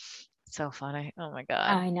point. So funny. Oh my God.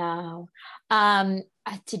 I know.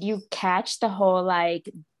 Did you catch the whole like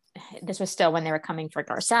this was still when they were coming for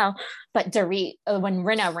Garcelle, but Dorit, when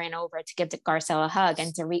Rinna ran over to give Garcelle a hug,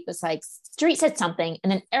 and Dorit was like, Dorit said something,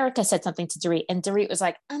 and then Erica said something to Dorit, and Dorit was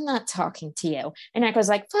like, I'm not talking to you. And Erica was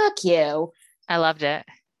like, fuck you. I loved it.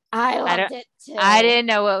 I I loved don't. it I too. didn't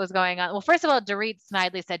know what was going on. Well, first of all, Dorit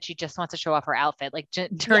snidely said she just wants to show off her outfit. Like Yes.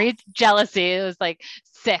 Dorit's jealousy was like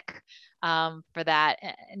sick for that.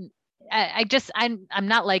 And I'm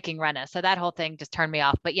not liking Renna, so that whole thing just turned me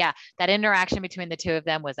off. But yeah, that interaction between the two of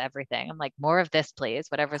them was everything. I'm like, more of this, please.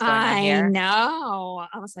 Whatever's going on I here, know.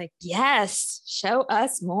 I was like, yes, show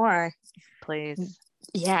us more. please.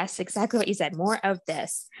 Yes, exactly what you said. More of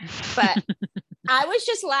this. But I was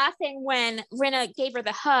just laughing when Rinna gave her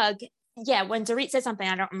the hug. Yeah, when Dorit said something,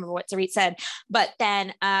 I don't remember what Dorit said, but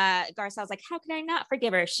then Garcelle's like, how can I not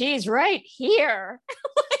forgive her? She's right here.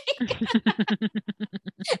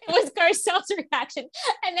 It was Garcelle's reaction.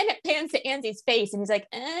 And then it pans to Andy's face and he's like,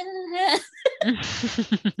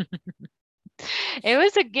 It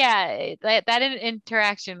was a yeah, that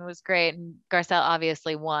interaction was great, and Garcelle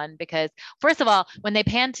obviously won because first of all, when they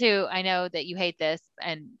pan to, I know that you hate this,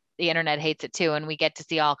 and the internet hates it too, and we get to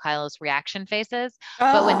see all Kylo's reaction faces.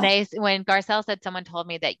 But oh, when Garcelle said someone told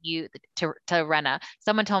me that you to Renna,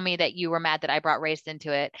 someone told me that you were mad that I brought race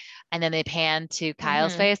into it, and then they pan to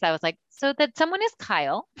Kyle's mm-hmm. face, I was like, so that someone is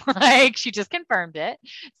Kyle, like she just confirmed it,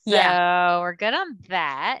 so Yeah. we're good on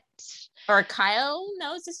that. Or Kyle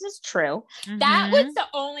knows this is true. That was Hmm. the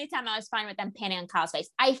only time I was fine with them panning on Kyle's face.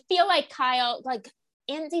 I feel like Kyle, like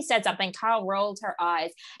Andy said something, Kyle rolled her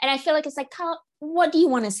eyes. And I feel like it's like, Kyle, what do you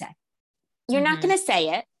want to say? You're not Hmm. going to say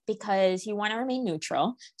it because you want to remain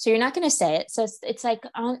neutral. So you're not going to say it. So it's like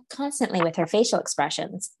constantly with her facial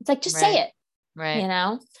expressions. It's like, just say Right. it,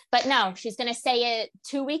 Right. But no, she's going to say it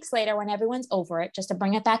 2 weeks later when everyone's over it, just to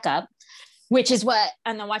bring it back up. Which is what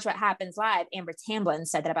on the Watch What Happens Live, Amber Tamblyn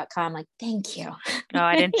said that about Kyle. I'm like, thank you. Oh,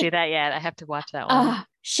 I didn't see that yet. I have to watch that one.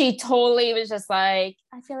 She totally was just like,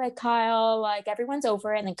 I feel like Kyle, like everyone's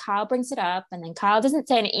over it. And then Kyle brings it up. And then Kyle doesn't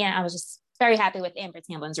say anything. I was just very happy with Amber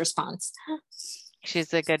Tamblyn's response.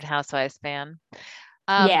 She's a good Housewives fan.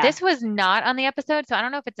 Yeah. This was not on the episode, so I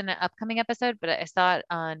don't know if it's in an upcoming episode, but I saw it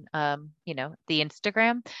on the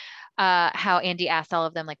Instagram. How Andy asked all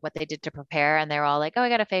of them like what they did to prepare, and they're all like, "Oh, I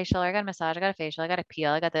got a facial, I got a massage, I got a facial, I got a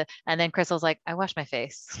peel, I got the," and then Crystal's like, "I washed my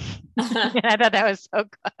face." And I thought that was so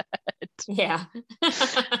good. Yeah.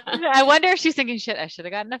 I wonder if she's thinking, "Shit, I should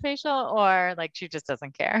have gotten a facial," or like she just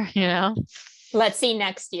doesn't care, you know? Let's see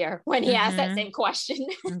next year when he asks that Hmm. same question.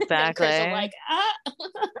 Then Chris will Exactly. like, ah.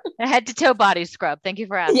 A head to toe body scrub. Thank you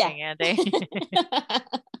for Yeah. asking, Andy.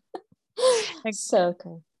 Like, So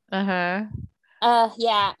cool. uh-huh.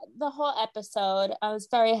 Yeah, the whole episode, I was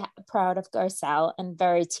very proud of Garcelle and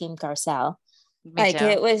very team Garcelle. Me Like too.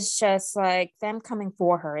 it was just like them coming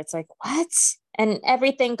for her. It's like, what? And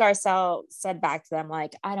everything Garcelle said back to them,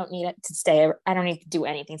 like, I don't need it to stay, I don't need to do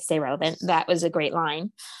anything to stay relevant. That was a great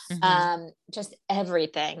line. Hmm. Just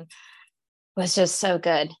everything was just so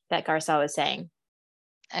good that Garcelle was saying.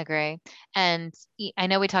 Agree. And I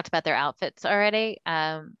know we talked about their outfits already,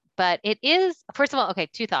 but it is, first of all, okay,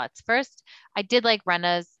 two thoughts. First, I did like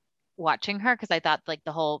Renna's watching her because I thought like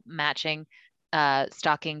the whole matching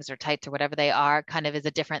stockings or tights or whatever they are kind of is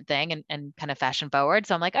a different thing and kind of fashion forward.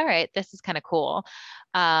 So I'm like, all right, this is kind of cool.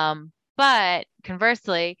 But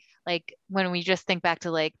conversely, like when we just think back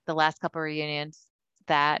to like the last couple of reunions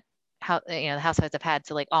that how the housewives have had,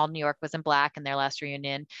 so like all New York was in black in their last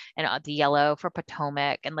reunion, and the yellow for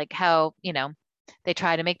Potomac, and like how they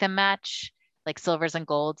try to make them match like silvers and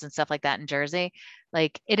golds and stuff like that in Jersey.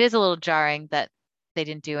 Like it is a little jarring that they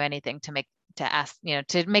didn't do anything to make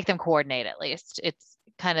them coordinate at least. It's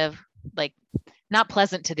kind of like not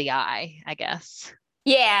pleasant to the eye, I guess.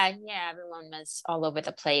 Yeah, everyone was all over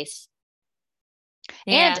the place.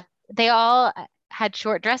 Yeah. And they all had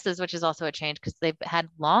short dresses, which is also a change because they've had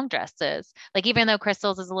long dresses. Like even though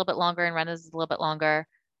Crystal's is a little bit longer and Rena's is a little bit longer,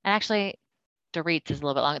 and actually Dorit's is a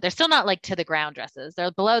little bit longer. They're still not like to the ground dresses.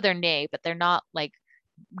 They're below their knee, but they're not like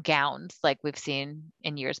gowns like we've seen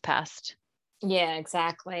in years past. Yeah,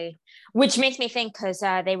 exactly. Which makes me think because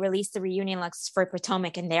they released the reunion looks for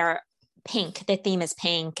Potomac and they're pink. The theme is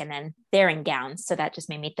pink, and then they're in gowns. So that just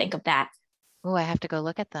made me think of that. Oh, I have to go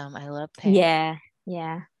look at them. I love pink.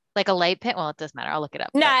 Yeah. Like a light pink. Well, it doesn't matter. I'll look it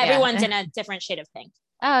up. No, everyone's in a different shade of pink.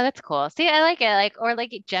 Oh, that's cool. See, I like it. Like or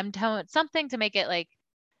like gem tone, something to make it like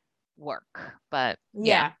work. But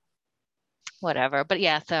yeah, whatever. But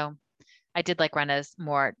yeah, so I did like Rena's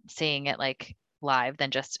more seeing it like live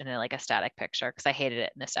than just in like a static picture because I hated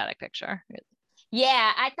it in a static picture.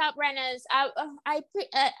 Yeah, I thought Rena's.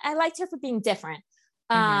 I liked her for being different.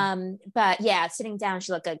 But yeah, sitting down,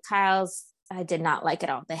 she looked good. Kyle's, I did not like it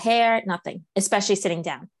all. The hair, nothing, especially sitting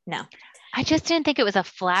down. No, I just didn't think it was a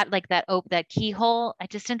flat like that. That keyhole. I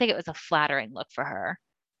just didn't think it was a flattering look for her.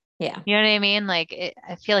 Yeah, you know what I mean. Like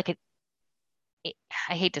I feel like it.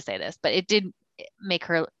 I hate to say this, but it did make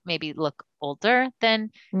her maybe look older than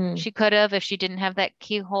she could have if she didn't have that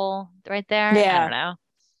keyhole right there. Yeah. I don't know.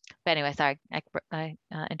 But anyway, sorry, I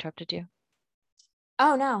interrupted you.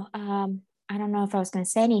 Oh no. I don't know if I was going to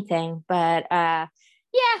say anything, but yeah,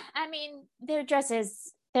 I mean, their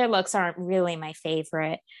dresses, their looks aren't really my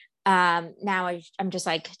favorite. Now I'm just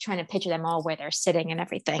like trying to picture them all where they're sitting and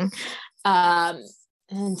everything.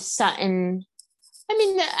 And Sutton, I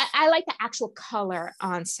mean, I like the actual color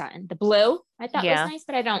on Sutton. The blue I thought was nice,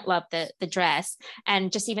 but I don't love the dress.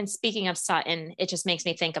 And just even speaking of Sutton, it just makes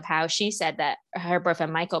me think of how she said that her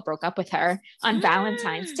boyfriend Michael broke up with her on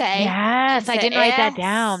Valentine's Day. Yes, I didn't write that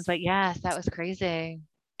down, but yes, that was crazy.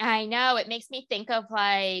 I know. It makes me think of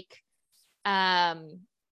like,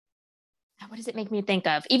 what does it make me think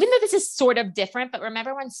of? Even though this is sort of different, but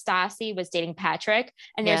remember when Stassi was dating Patrick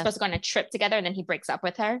and they were supposed to go on a trip together and then he breaks up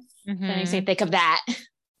with her? So it makes me think of that.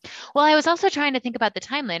 Well, I was also trying to think about the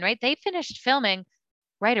timeline, right? They finished filming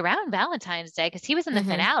right around Valentine's Day because he was in the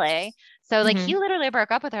finale. So like he literally broke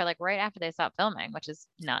up with her like right after they stopped filming, which is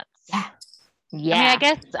nuts. Yeah. I mean, I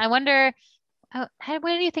guess I wonder, what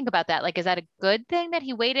do you think about that? Like, is that a good thing that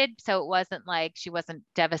he waited so it wasn't like she wasn't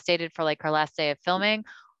devastated for like her last day of filming?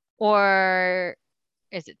 Or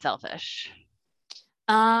is it selfish?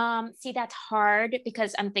 See, that's hard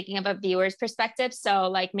because I'm thinking of a viewer's perspective. So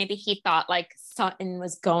like maybe he thought like Sutton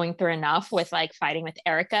was going through enough with like fighting with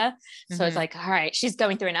Erica. So it's like, all right, she's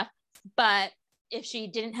going through enough. But if she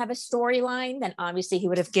didn't have a storyline, then obviously he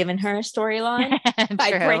would have given her a storyline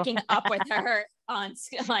by breaking up with her on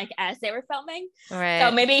like as they were filming. Right.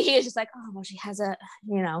 So maybe he was just like, oh well, she has a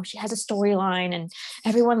storyline and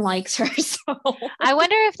everyone likes her. So I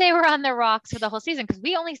wonder if they were on the rocks for the whole season because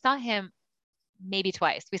we only saw him maybe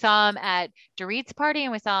twice. We saw him at Dorit's party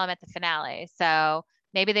and we saw him at the finale. So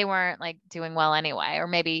maybe they weren't like doing well anyway, or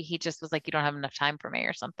maybe he just was like, you don't have enough time for me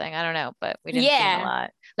or something. I don't know, but we didn't see him a lot.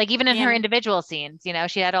 Like even in her individual scenes,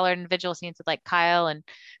 she had all her individual scenes with like Kyle and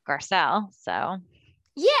Garcelle. So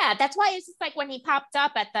yeah, that's why it's just like when he popped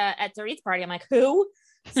up at Dorit's party, I'm like, who?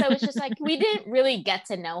 So it's just like we didn't really get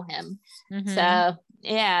to know him. So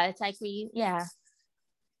yeah, it's like he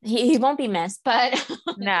won't be missed, but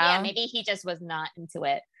no. Yeah, maybe he just was not into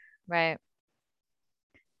it. Right.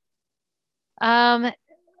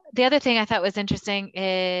 The other thing I thought was interesting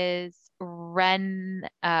is when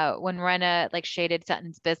Rena like shaded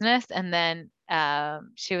Sutton's business and then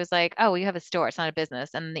she was like, oh, you have a store, it's not a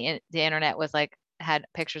business. And the internet was like, had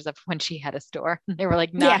pictures of when she had a store. They were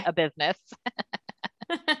like, not a business.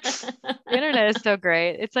 The internet is so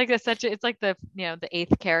great. It's like it's like the the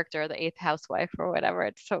eighth character, the eighth housewife or whatever.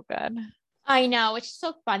 It's so good. I know, it's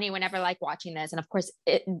so funny whenever like watching this. And of course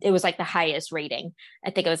it was like the highest rating. I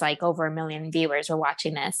think it was like over 1 million viewers were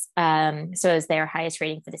watching this. So it was their highest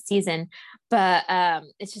rating for the season. But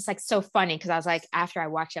it's just like so funny because I was like, after I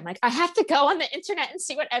watched it, I'm like, I have to go on the internet and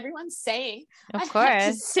see what everyone's saying. Of I have to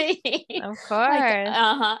course. see. Of Like,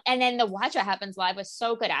 course. And then the Watch What Happens Live was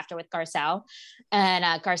so good after with Garcelle. And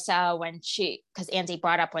Garcelle, because Andy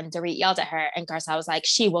brought up when Dorit yelled at her, and Garcelle was like,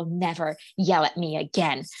 she will never yell at me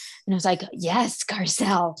again. And I was like, yes,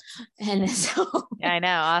 Garcelle. And so Yeah, I know.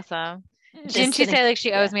 Awesome. this Didn't she gonna, say like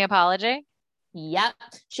she owes yeah. me apology? Yep.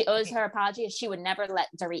 She owes her apology. She would never let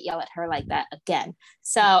Dorit yell at her like that again.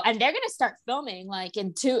 So, and they're gonna start filming like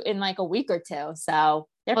in like a week or two. So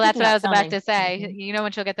they're Well, that's picking what I up was about filming. to say. Mhm. You know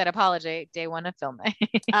when she'll get that apology? Day one of filming.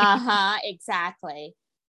 Exactly.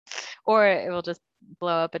 Or it will just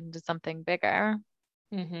blow up into something bigger.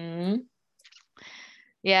 Mm-hmm.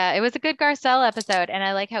 Yeah, it was a good Garcelle episode, and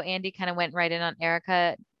I like how Andy kind of went right in on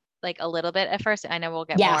Erica like a little bit at first. I know we'll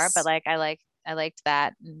get more, but Yes. like I liked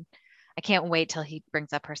that, and I can't wait till he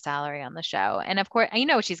brings up her salary on the show. And of course, you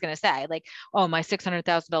know what she's gonna say, like, "Oh, my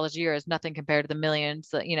 $600,000 a year is nothing compared to the millions,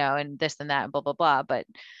 that, you know, and this and that, and blah blah blah." But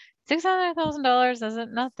 $600,000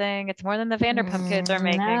 isn't nothing. It's more than the Vanderpump kids are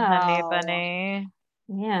making, honey No. bunny.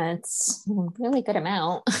 Yeah, it's a really good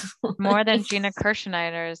amount. More than Gina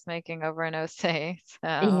Kirschneider is making over in OC. So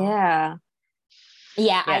Yeah.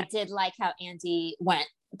 Yeah, yeah, I did like how Andy went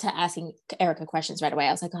to asking Erica questions right away.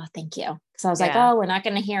 I was like, oh, thank you. Because I was like, yeah, oh, we're not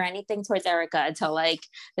going to hear anything towards Erica until like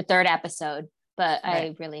the third episode. But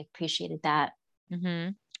right. I really appreciated that.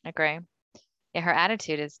 Mm-hmm. Agree. Yeah, her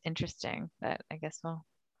attitude is interesting, but I guess we'll.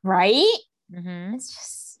 Right? Mm-hmm. It's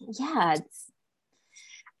just, yeah,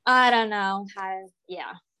 I don't know how,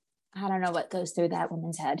 yeah, I don't know what goes through that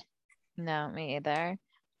woman's head. No, me either.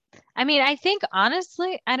 I mean, I think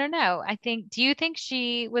honestly, I don't know. Do you think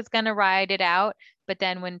she was gonna ride it out, but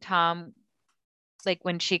then when Tom, like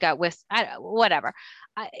when she got whatever.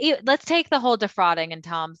 Let's take the whole defrauding and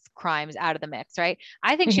Tom's crimes out of the mix, right?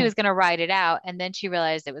 I think she Mhm. was gonna ride it out, and then she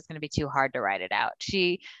realized it was gonna be too hard to ride it out.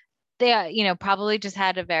 They, probably just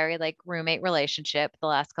had a very like roommate relationship the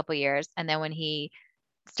last couple years, and then when he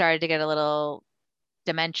started to get a little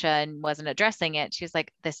dementia and wasn't addressing it, she's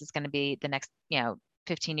like, this is going to be the next,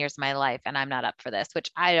 15 years of my life, and I'm not up for this, which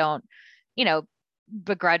I don't, you know,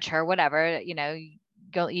 begrudge her, whatever, you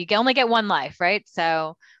can only get one life, right?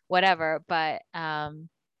 So whatever. But I'm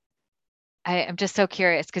just so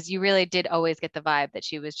curious because you really did always get the vibe that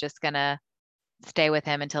she was just gonna stay with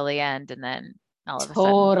him until the end, and then all of a sudden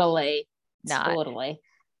Totally. not. Totally.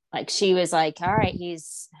 Like she was like, all right,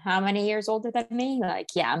 he's how many years older than me? Like,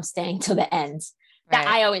 yeah, I'm staying till the end. That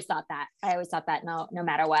Right. I always thought that. I always thought that no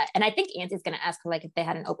matter what. And I think Auntie's gonna ask her like if they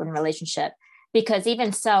had an open relationship. Because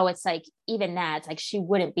even so, it's like even that, it's like she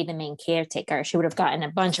wouldn't be the main caretaker. She would have gotten a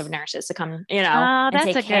bunch of nurses to come, Oh, and that's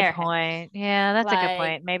take a good care of him. point. Yeah, that's a good Like,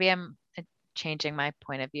 point. Maybe I'm changing my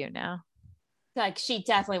point of view now. she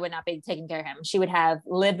definitely would not be taking care of him. She would have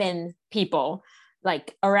live-in people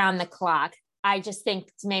like around the clock. I just think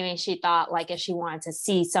maybe she thought like if she wanted to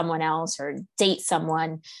see someone else or date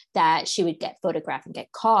someone that she would get photographed and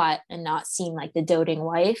get caught and not seem like the doting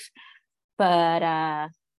wife.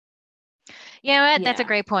 But You know what? That's a yeah.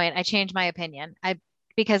 great point. I changed my opinion.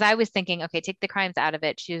 Because I was thinking, okay, take the crimes out of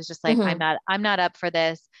it. She was just like, Mm-hmm. I'm not up for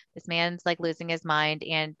this. This man's like losing his mind,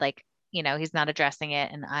 and like, he's not addressing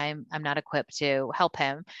it, and I'm not equipped to help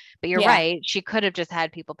him. But you're Yeah. right. She could have just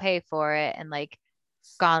had people pay for it and like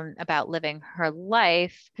gone about living her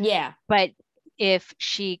life. Yeah. But if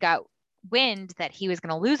she got wind that he was going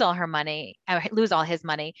to lose all her money, lose all his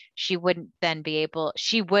money, she would then be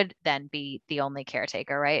the only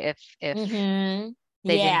caretaker, right? If Mm-hmm.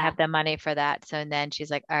 they didn't Yeah. have the money for that. So then she's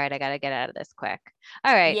like, all right, I got to get out of this quick.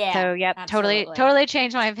 All right. Yeah. So, yep, totally, Absolutely. totally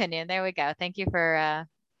changed my opinion. There we go. Thank you for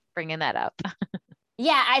bringing that up.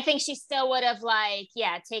 Yeah, I think she still would have like,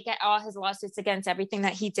 yeah, taken all his lawsuits against everything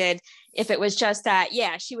that he did. If it was just that,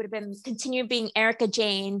 yeah, she would have been continued being Erica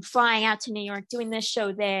Jane, flying out to New York, doing this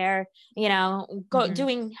show there, Mhm.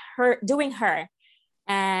 doing her,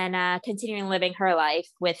 and continuing living her life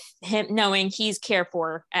with him, knowing he's cared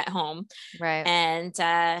for at home. Right. And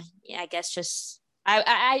yeah, I guess just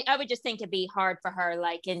I would just think it'd be hard for her,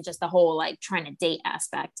 like in just the whole like trying to date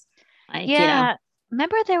aspect, like Yeah.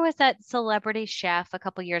 Remember there was that celebrity chef a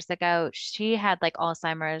couple years ago. She had like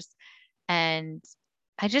Alzheimer's, and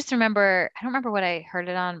I just remember, I don't remember what I heard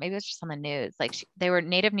it on. Maybe it was just on the news. Like they were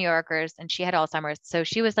native New Yorkers and she had Alzheimer's. So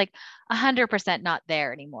she was like 100% not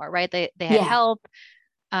there anymore, right? They had yeah, help.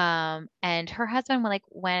 And her husband like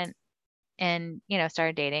went and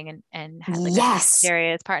started dating and had like a yes,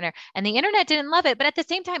 serious partner, and the internet didn't love it, but at the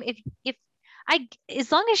same time, if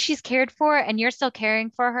as long as she's cared for and you're still caring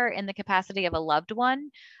for her in the capacity of a loved one,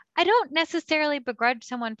 I don't necessarily begrudge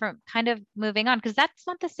someone from kind of moving on because that's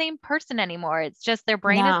not the same person anymore. It's just their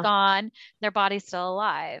brain is No. gone, their body's still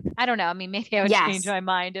alive. I don't know. I mean, maybe I would change Yes. my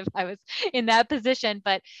mind if I was in that position,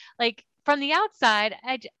 but like from the outside,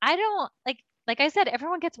 I don't like I said,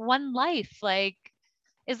 everyone gets one life. Like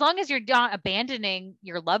as long as you're not abandoning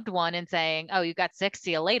your loved one and saying, "Oh, you got sick,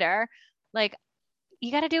 see you later," like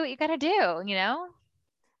you got to do what you got to do, you know?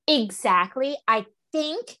 Exactly. I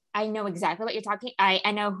think I know exactly what you're talking. I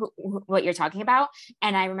know what you're talking about,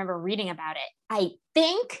 and I remember reading about it. I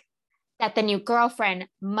think that the new girlfriend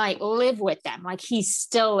might live with them, like he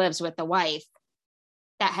still lives with the wife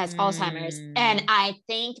that has Alzheimer's, and Mm. I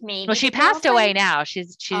think Well, maybe she the passed away girlfriend. now.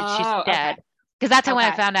 She's Oh, okay, dead. Because that's when I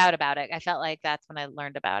okay, found out about it. I felt like that's when I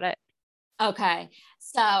learned about it. okay.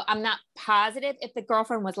 So I'm not positive if the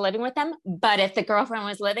girlfriend was living with them, but if the girlfriend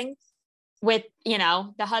was living with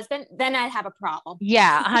the husband, then I'd have a problem.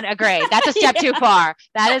 Yeah, agree. That's a step too Yeah. far.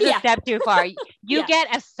 That is a Yeah, step too far. You yeah,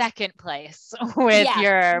 get a second place with yeah.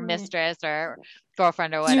 your mistress or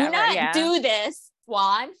girlfriend or Do whatever. not Yeah. do this while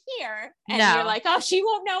I'm here. And you're No, like, oh, she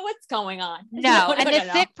won't know what's going on. no. No, And no, the no,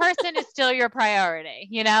 no. sick person is still your priority,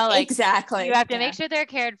 you know, like you Exactly. have to make Yeah. sure they're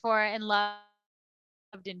cared for and loved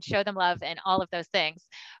and show them love and all of those things.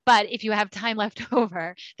 But if you have time left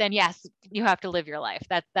over, then yes, you have to live your life.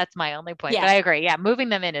 That's my only point. But Yeah. I agree. Yeah, moving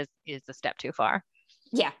them in is a step too far.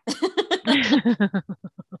 Yeah.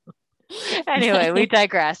 Anyway, we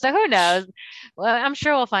digress. So who knows? Well, I'm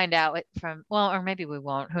sure we'll find out from, well, or maybe we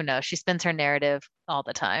won't. Who knows? She spins her narrative all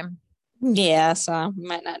the time. Yeah, so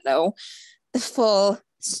might not know the full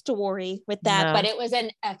story with that, but No, it was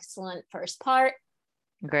an excellent first part.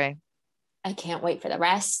 agree. I can't wait for the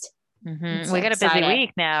rest. I'm We so got a busy excited.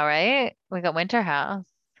 week now, right? We got Winter House.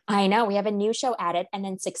 I know we have a new show added, and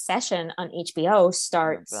then Succession on HBO Oh my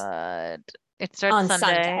starts God. It starts on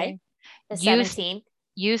Sunday, Sunday. the You 17th.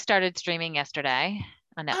 you started streaming yesterday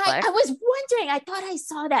on I Netflix. was wondering. I thought I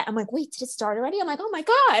saw that. I'm like, wait, did it start already? I'm like, oh my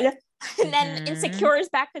God. And then hmm Insecure is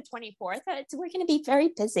back the 24th. We're going to be very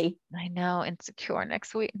busy. I know, Insecure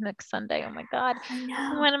next week, next Sunday. Oh my God. I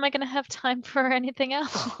know. When am I going to have time for anything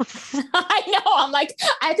else? I know. I'm like,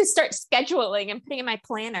 I have to start scheduling and putting in my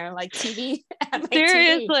planner like TV at my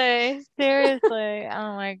TV. Seriously, seriously.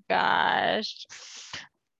 Oh my gosh.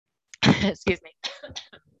 Excuse me.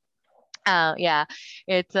 Yeah,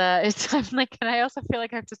 it's I'm like, and I also feel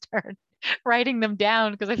like I have to start writing them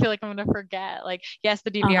down because I feel like I'm gonna forget. Like, yes,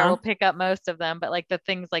 the DVR will Uh-huh. pick up most of them, but like the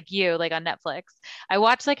things like you, like on Netflix, I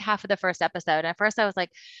watched like half of the first episode. And at first, I was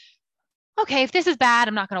like, okay, if this is bad,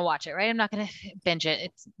 I'm not gonna watch it, right? I'm not gonna binge it.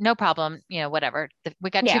 It's no problem, whatever. We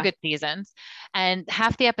got two Yeah. good seasons, and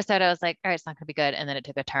half the episode, I was like, all right, it's not gonna be good, and then it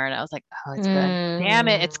took a turn. I was like, oh, it's good. Damn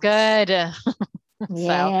it, it's Mm, good.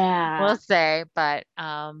 So we'll yeah. say. But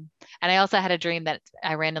and I also had a dream that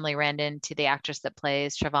I randomly ran into the actress that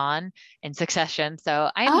plays Siobhan in Succession. So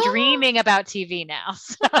I am Oh, dreaming about TV now.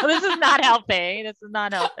 So this is not helping. This is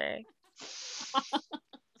not helping.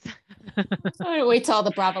 I'm gonna wait till all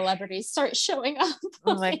the Bravo celebrities start showing up.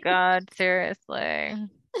 Oh my God, seriously.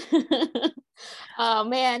 Oh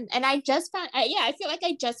man. And I just found yeah, I feel like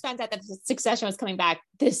I just found out that Succession was coming back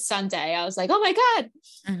this Sunday. I was like, oh my God.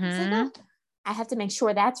 I was like, hmm oh, I have to make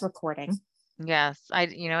sure that's recording. Yes, I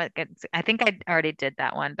think I already did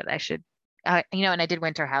that one, but I should, and I did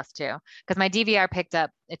Winter House too, because my DVR picked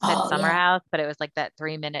up, it said Oh Summer yeah. House, but it was like that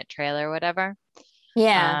 3-minute trailer or whatever.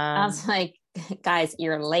 Yeah. I was Um, like, guys,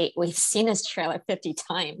 you're late. We've seen this trailer 50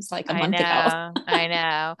 times like a I month ago. know, I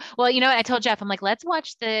know. Well, I told Jeff, I'm like, let's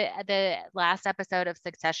watch the last episode of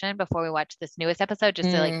Succession before we watch this newest episode, just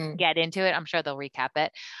to like Mm. get into it. I'm sure they'll recap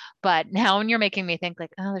it. But now when you're making me think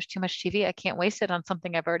like, oh, there's too much TV, I can't waste it on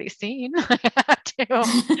something I've already seen. I have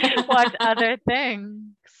to watch other things.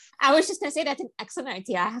 I was just gonna say that's an excellent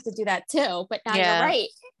idea. I have to do that too. But now you're Yeah. right.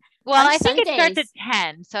 Well, Our I think it starts at Sundays.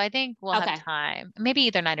 10, so I think we'll have Okay. time. Maybe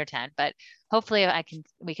either 9 or 10, but hopefully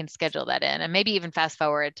we can schedule that in and maybe even fast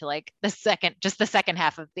forward to like just the second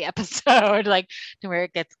half of the episode, like to where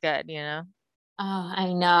it gets good. Oh,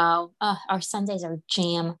 I know. Our Sundays are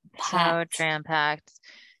jam So packed. jam-packed.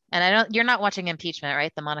 And you're not watching Impeachment,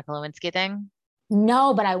 right? The Monica Lewinsky thing.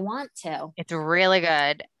 No, but I want to. It's really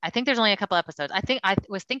good. I think there's only a couple episodes. I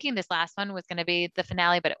was thinking this last one was going to be the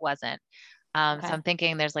finale, but it wasn't. So Okay. I'm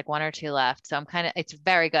thinking there's like one or two left. So it's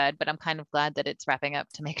very good, but I'm kind of glad that it's wrapping up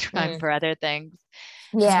to make time Mm. for other things.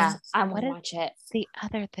 And Yeah, then I want what to is watch it. the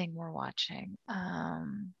other thing we're watching?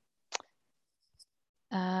 Um,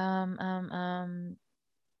 um, um,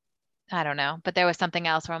 I don't know, but there was something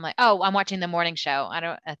else where I'm like, oh, I'm watching the morning show.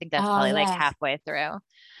 I think that's Oh probably like yeah. halfway through.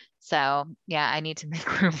 So yeah, I need to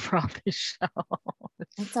make room for all this show.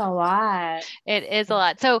 It's a lot. It is a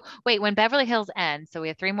lot. So wait, when Beverly Hills ends, so we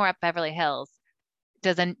have three more at Beverly Hills.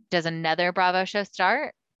 Does another Bravo show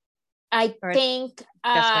start? I Or think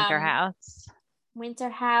just Winter House? Winter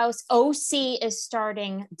House. OC is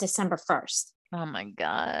starting December 1st. Oh my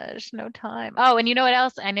gosh, no time. Oh, and you know what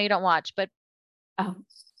else? I know you don't watch, but Oh,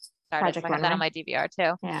 started, Project so I have that Runway. on my DVR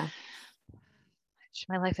too. Yeah.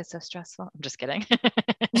 My life is so stressful. I'm just kidding.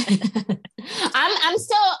 I'm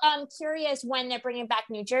still curious when they're bringing back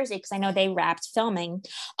New Jersey because I know they wrapped filming.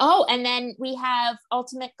 Oh, and then we have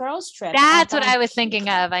Ultimate Girls Trip. That's what I was thinking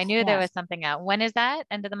of. I knew Yeah. there was something out. When is that?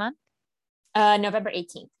 End of the month? November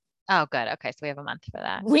 18th. Oh, good. Okay, so we have a month for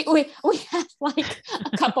that. We have like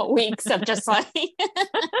a couple weeks of just like.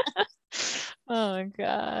 Oh my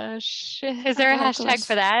gosh. Is there a hashtag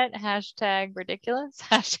for that? Hashtag ridiculous?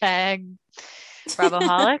 Hashtag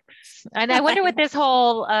Bravoholics? And I wonder what this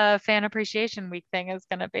whole fan appreciation week thing is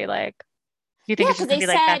going to be like. Do you think it's just going to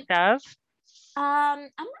be like that stuff? I'm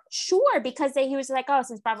not sure because he was like, oh,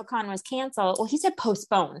 since BravoCon was canceled. Well, he said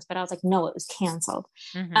postponed, but I was like, no, it was canceled.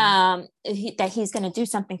 Mm-hmm. That he's going to do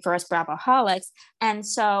something for us Bravoholics. And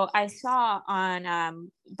so I saw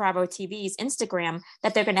on Bravo TV's Instagram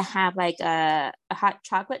that they're going to have like a hot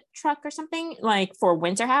chocolate truck or something like for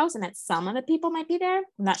Winter House, and that some of the people might be there.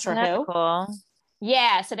 I'm not sure who. Cool.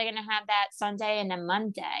 Yeah, so they're going to have that Sunday and then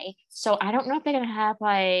Monday. So I don't know if they're going to have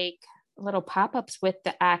like little pop-ups with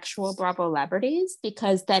the actual Bravo celebrities,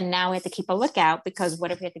 because then now we have to keep a lookout, because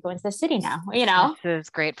what if we have to go into the city now, you know? This is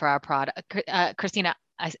great for our prod. Christina,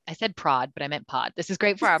 I said prod, but I meant pod. This is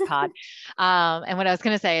great for our pod. And what I was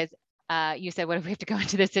going to say is, you said, what if we have to go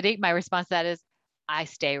into the city? My response to that is, I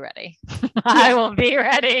stay ready. I will be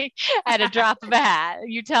ready at a drop of a hat.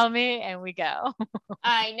 You tell me and we go.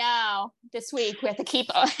 I know. This week we have to keep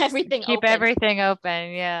everything open. Keep everything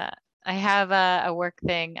open. Yeah. I have a work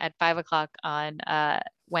thing at 5:00 on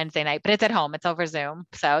Wednesday night, but it's at home. It's over Zoom.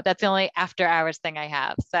 So that's the only after hours thing I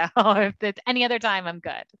have. So if it's any other time, I'm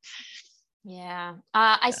good. Yeah.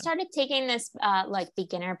 I started taking this like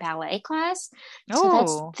beginner ballet class. Oh. So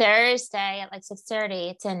that's Thursday at like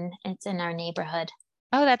 6:30. It's in our neighborhood.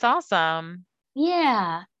 Oh, that's awesome.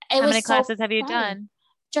 Yeah. How many classes have you done?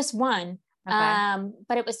 Just one. Okay.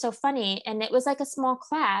 But it was so funny, and it was like a small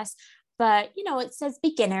class. But, you know, it says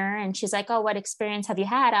beginner, and she's like, oh, what experience have you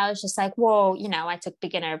had? I was just like, whoa, you know, I took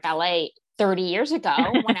beginner ballet 30 years ago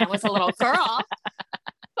when I was a little girl.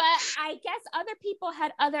 But I guess other people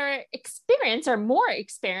had other experience or more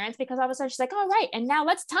experience, because all of a sudden she's like, all right, and now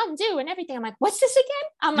let's do and everything. I'm like, what's this again?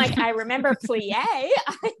 I'm like, I remember plie,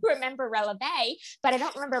 I remember releve, but I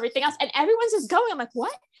don't remember everything else. And everyone's just going. I'm like,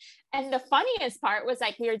 what? And the funniest part was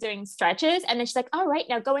like, we were doing stretches, and then she's like, all right,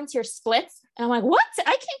 now go into your splits. And I'm like, what?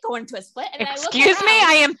 I can't go into a split. And Excuse me,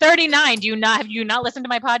 I am 39. Have you not listened to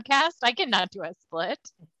my podcast? I cannot do a split.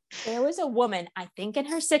 There was a woman, I think in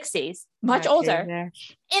her 60s, much older,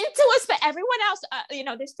 into a split. Everyone else, you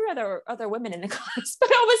know, there's three other women in the class,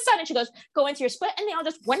 but all of a sudden she goes, go into your split. And they all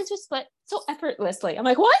just went into a split so effortlessly. I'm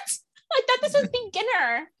like, what? I thought this was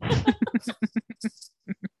beginner.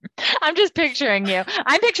 I'm just picturing you.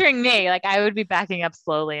 I'm picturing me. Like, I would be backing up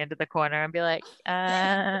slowly into the corner and be like,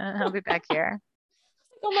 I'll be back here.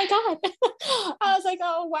 Oh my God. I was like,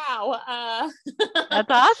 oh, wow.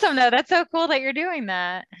 That's awesome, though. That's so cool that you're doing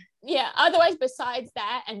that. Yeah. Otherwise, besides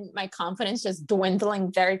that, and my confidence just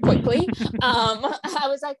dwindling very quickly, I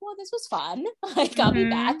was like, well, this was fun. Like, I'll be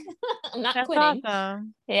back. I'm not quitting.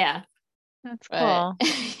 Awesome. Yeah. That's cool.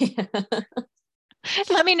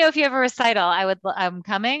 Let me know if you have a recital. I'm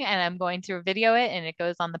coming, and I'm going to video it, and it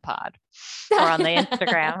goes on the pod or on the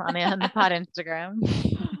Instagram, on the pod Instagram.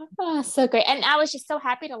 Oh, so great. And I was just so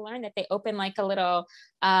happy to learn that they opened like a little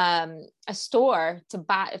a store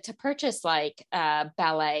to purchase like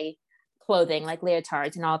ballet clothing, like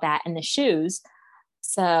leotards and all that, and the shoes.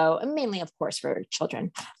 So mainly, of course, for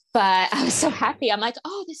children. But I was so happy. I'm like,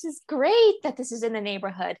 oh, this is great that this is in the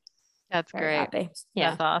neighborhood. That's Very great. Happy.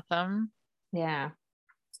 Yeah. That's awesome. Yeah.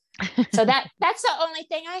 So that's the only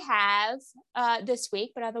thing I have this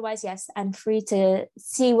week, but otherwise, yes, I'm free to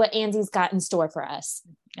see what Andy's got in store for us.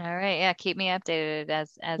 All right. Yeah. Keep me updated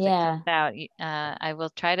as it comes out. I will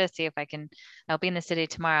try to see if I can. I'll be in the city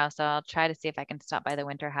tomorrow, so I'll try to see if I can stop by the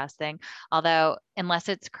Winter House thing. Although, unless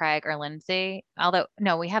it's Craig or Lindsay,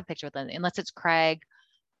 no, we have a picture with Lindsay. Unless it's Craig,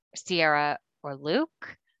 Sierra, or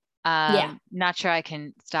Luke. Not sure I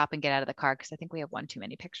can stop and get out of the car, because I think we have one too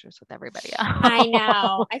many pictures with everybody else. I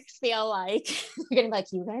know. I feel like you're gonna be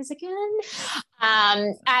like, you guys again.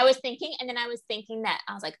 I was thinking that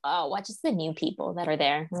I was like, oh, watch, it's the new people that are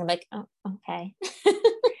there. And we're like, oh, okay.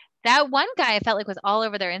 That one guy I felt like was all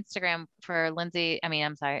over their Instagram for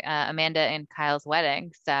Amanda and Kyle's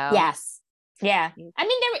wedding. So Yes. Yeah. I mean,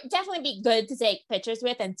 they would definitely be good to take pictures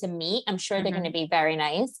with and to meet. I'm sure they're going to be very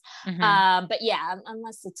nice. But yeah,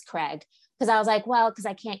 unless it's Craig. Because I was like, well, because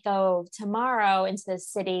I can't go tomorrow into the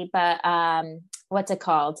city, but what's it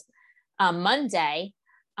called? Monday.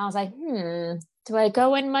 I was like, do I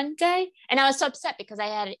go in Monday? And I was so upset because I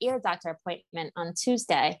had an ear doctor appointment on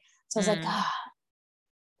Tuesday. So I was like,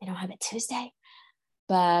 they don't have it Tuesday.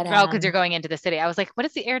 But because you're going into the city. I was like, what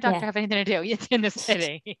does the ear doctor have anything to do? It's in the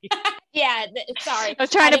city. Yeah, sorry. I was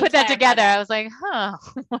trying to put that together. I was like, how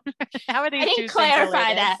are these? I didn't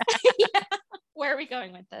clarify that. Yeah. Where are we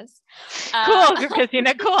going with this? Cool,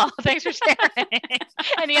 Christina. Cool. Thanks for sharing.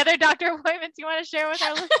 Any other doctor appointments you want to share with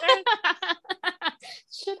our listeners?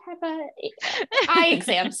 Should have an eye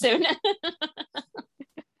exam soon.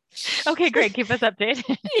 Okay, great. Keep us updated.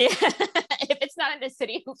 Yeah. If it's not in the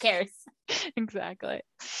city, who cares? Exactly.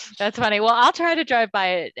 That's funny. Well, I'll try to drive by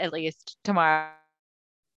it at least tomorrow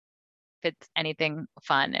if it's anything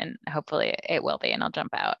fun, and hopefully it will be, and I'll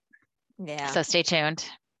jump out. Yeah. So stay tuned.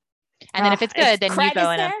 And then if it's good, then Craig you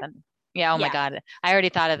go in. Yeah. Oh my God. I already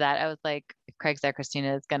thought of that. I was like, if Craig's there,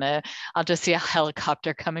 Christina is I'll just see a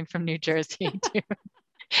helicopter coming from New Jersey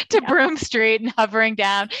to Broome Street and hovering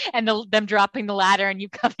down, and them dropping the ladder and you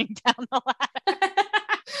coming down the ladder.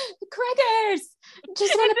 Craigers,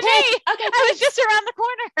 just want to pitch. Okay, I was just around the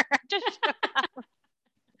corner.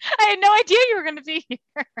 I had no idea you were going to be here.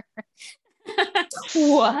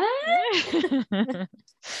 What?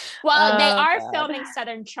 Well, they are filming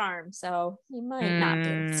Southern Charm, so you might not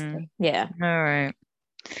be. Yeah. All right.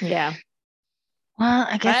 Yeah. Well,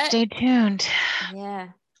 I guess stay tuned. Yeah.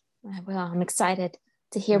 Well, I'm excited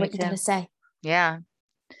to hear what you got to say. Yeah.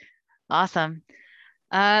 Awesome.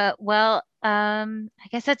 Well, I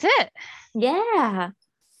guess that's it. Yeah.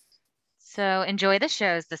 So enjoy the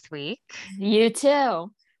shows this week. You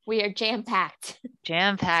too. We are jam-packed.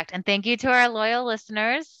 Jam-packed. And thank you to our loyal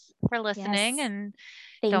listeners for listening. Yes. And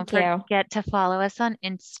don't forget to follow us on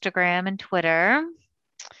Instagram and Twitter.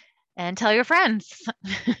 And tell your friends.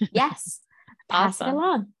 Yes. Pass it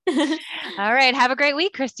along. All right. Have a great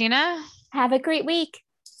week, Christina. Have a great week.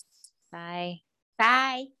 Bye.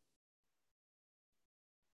 Bye.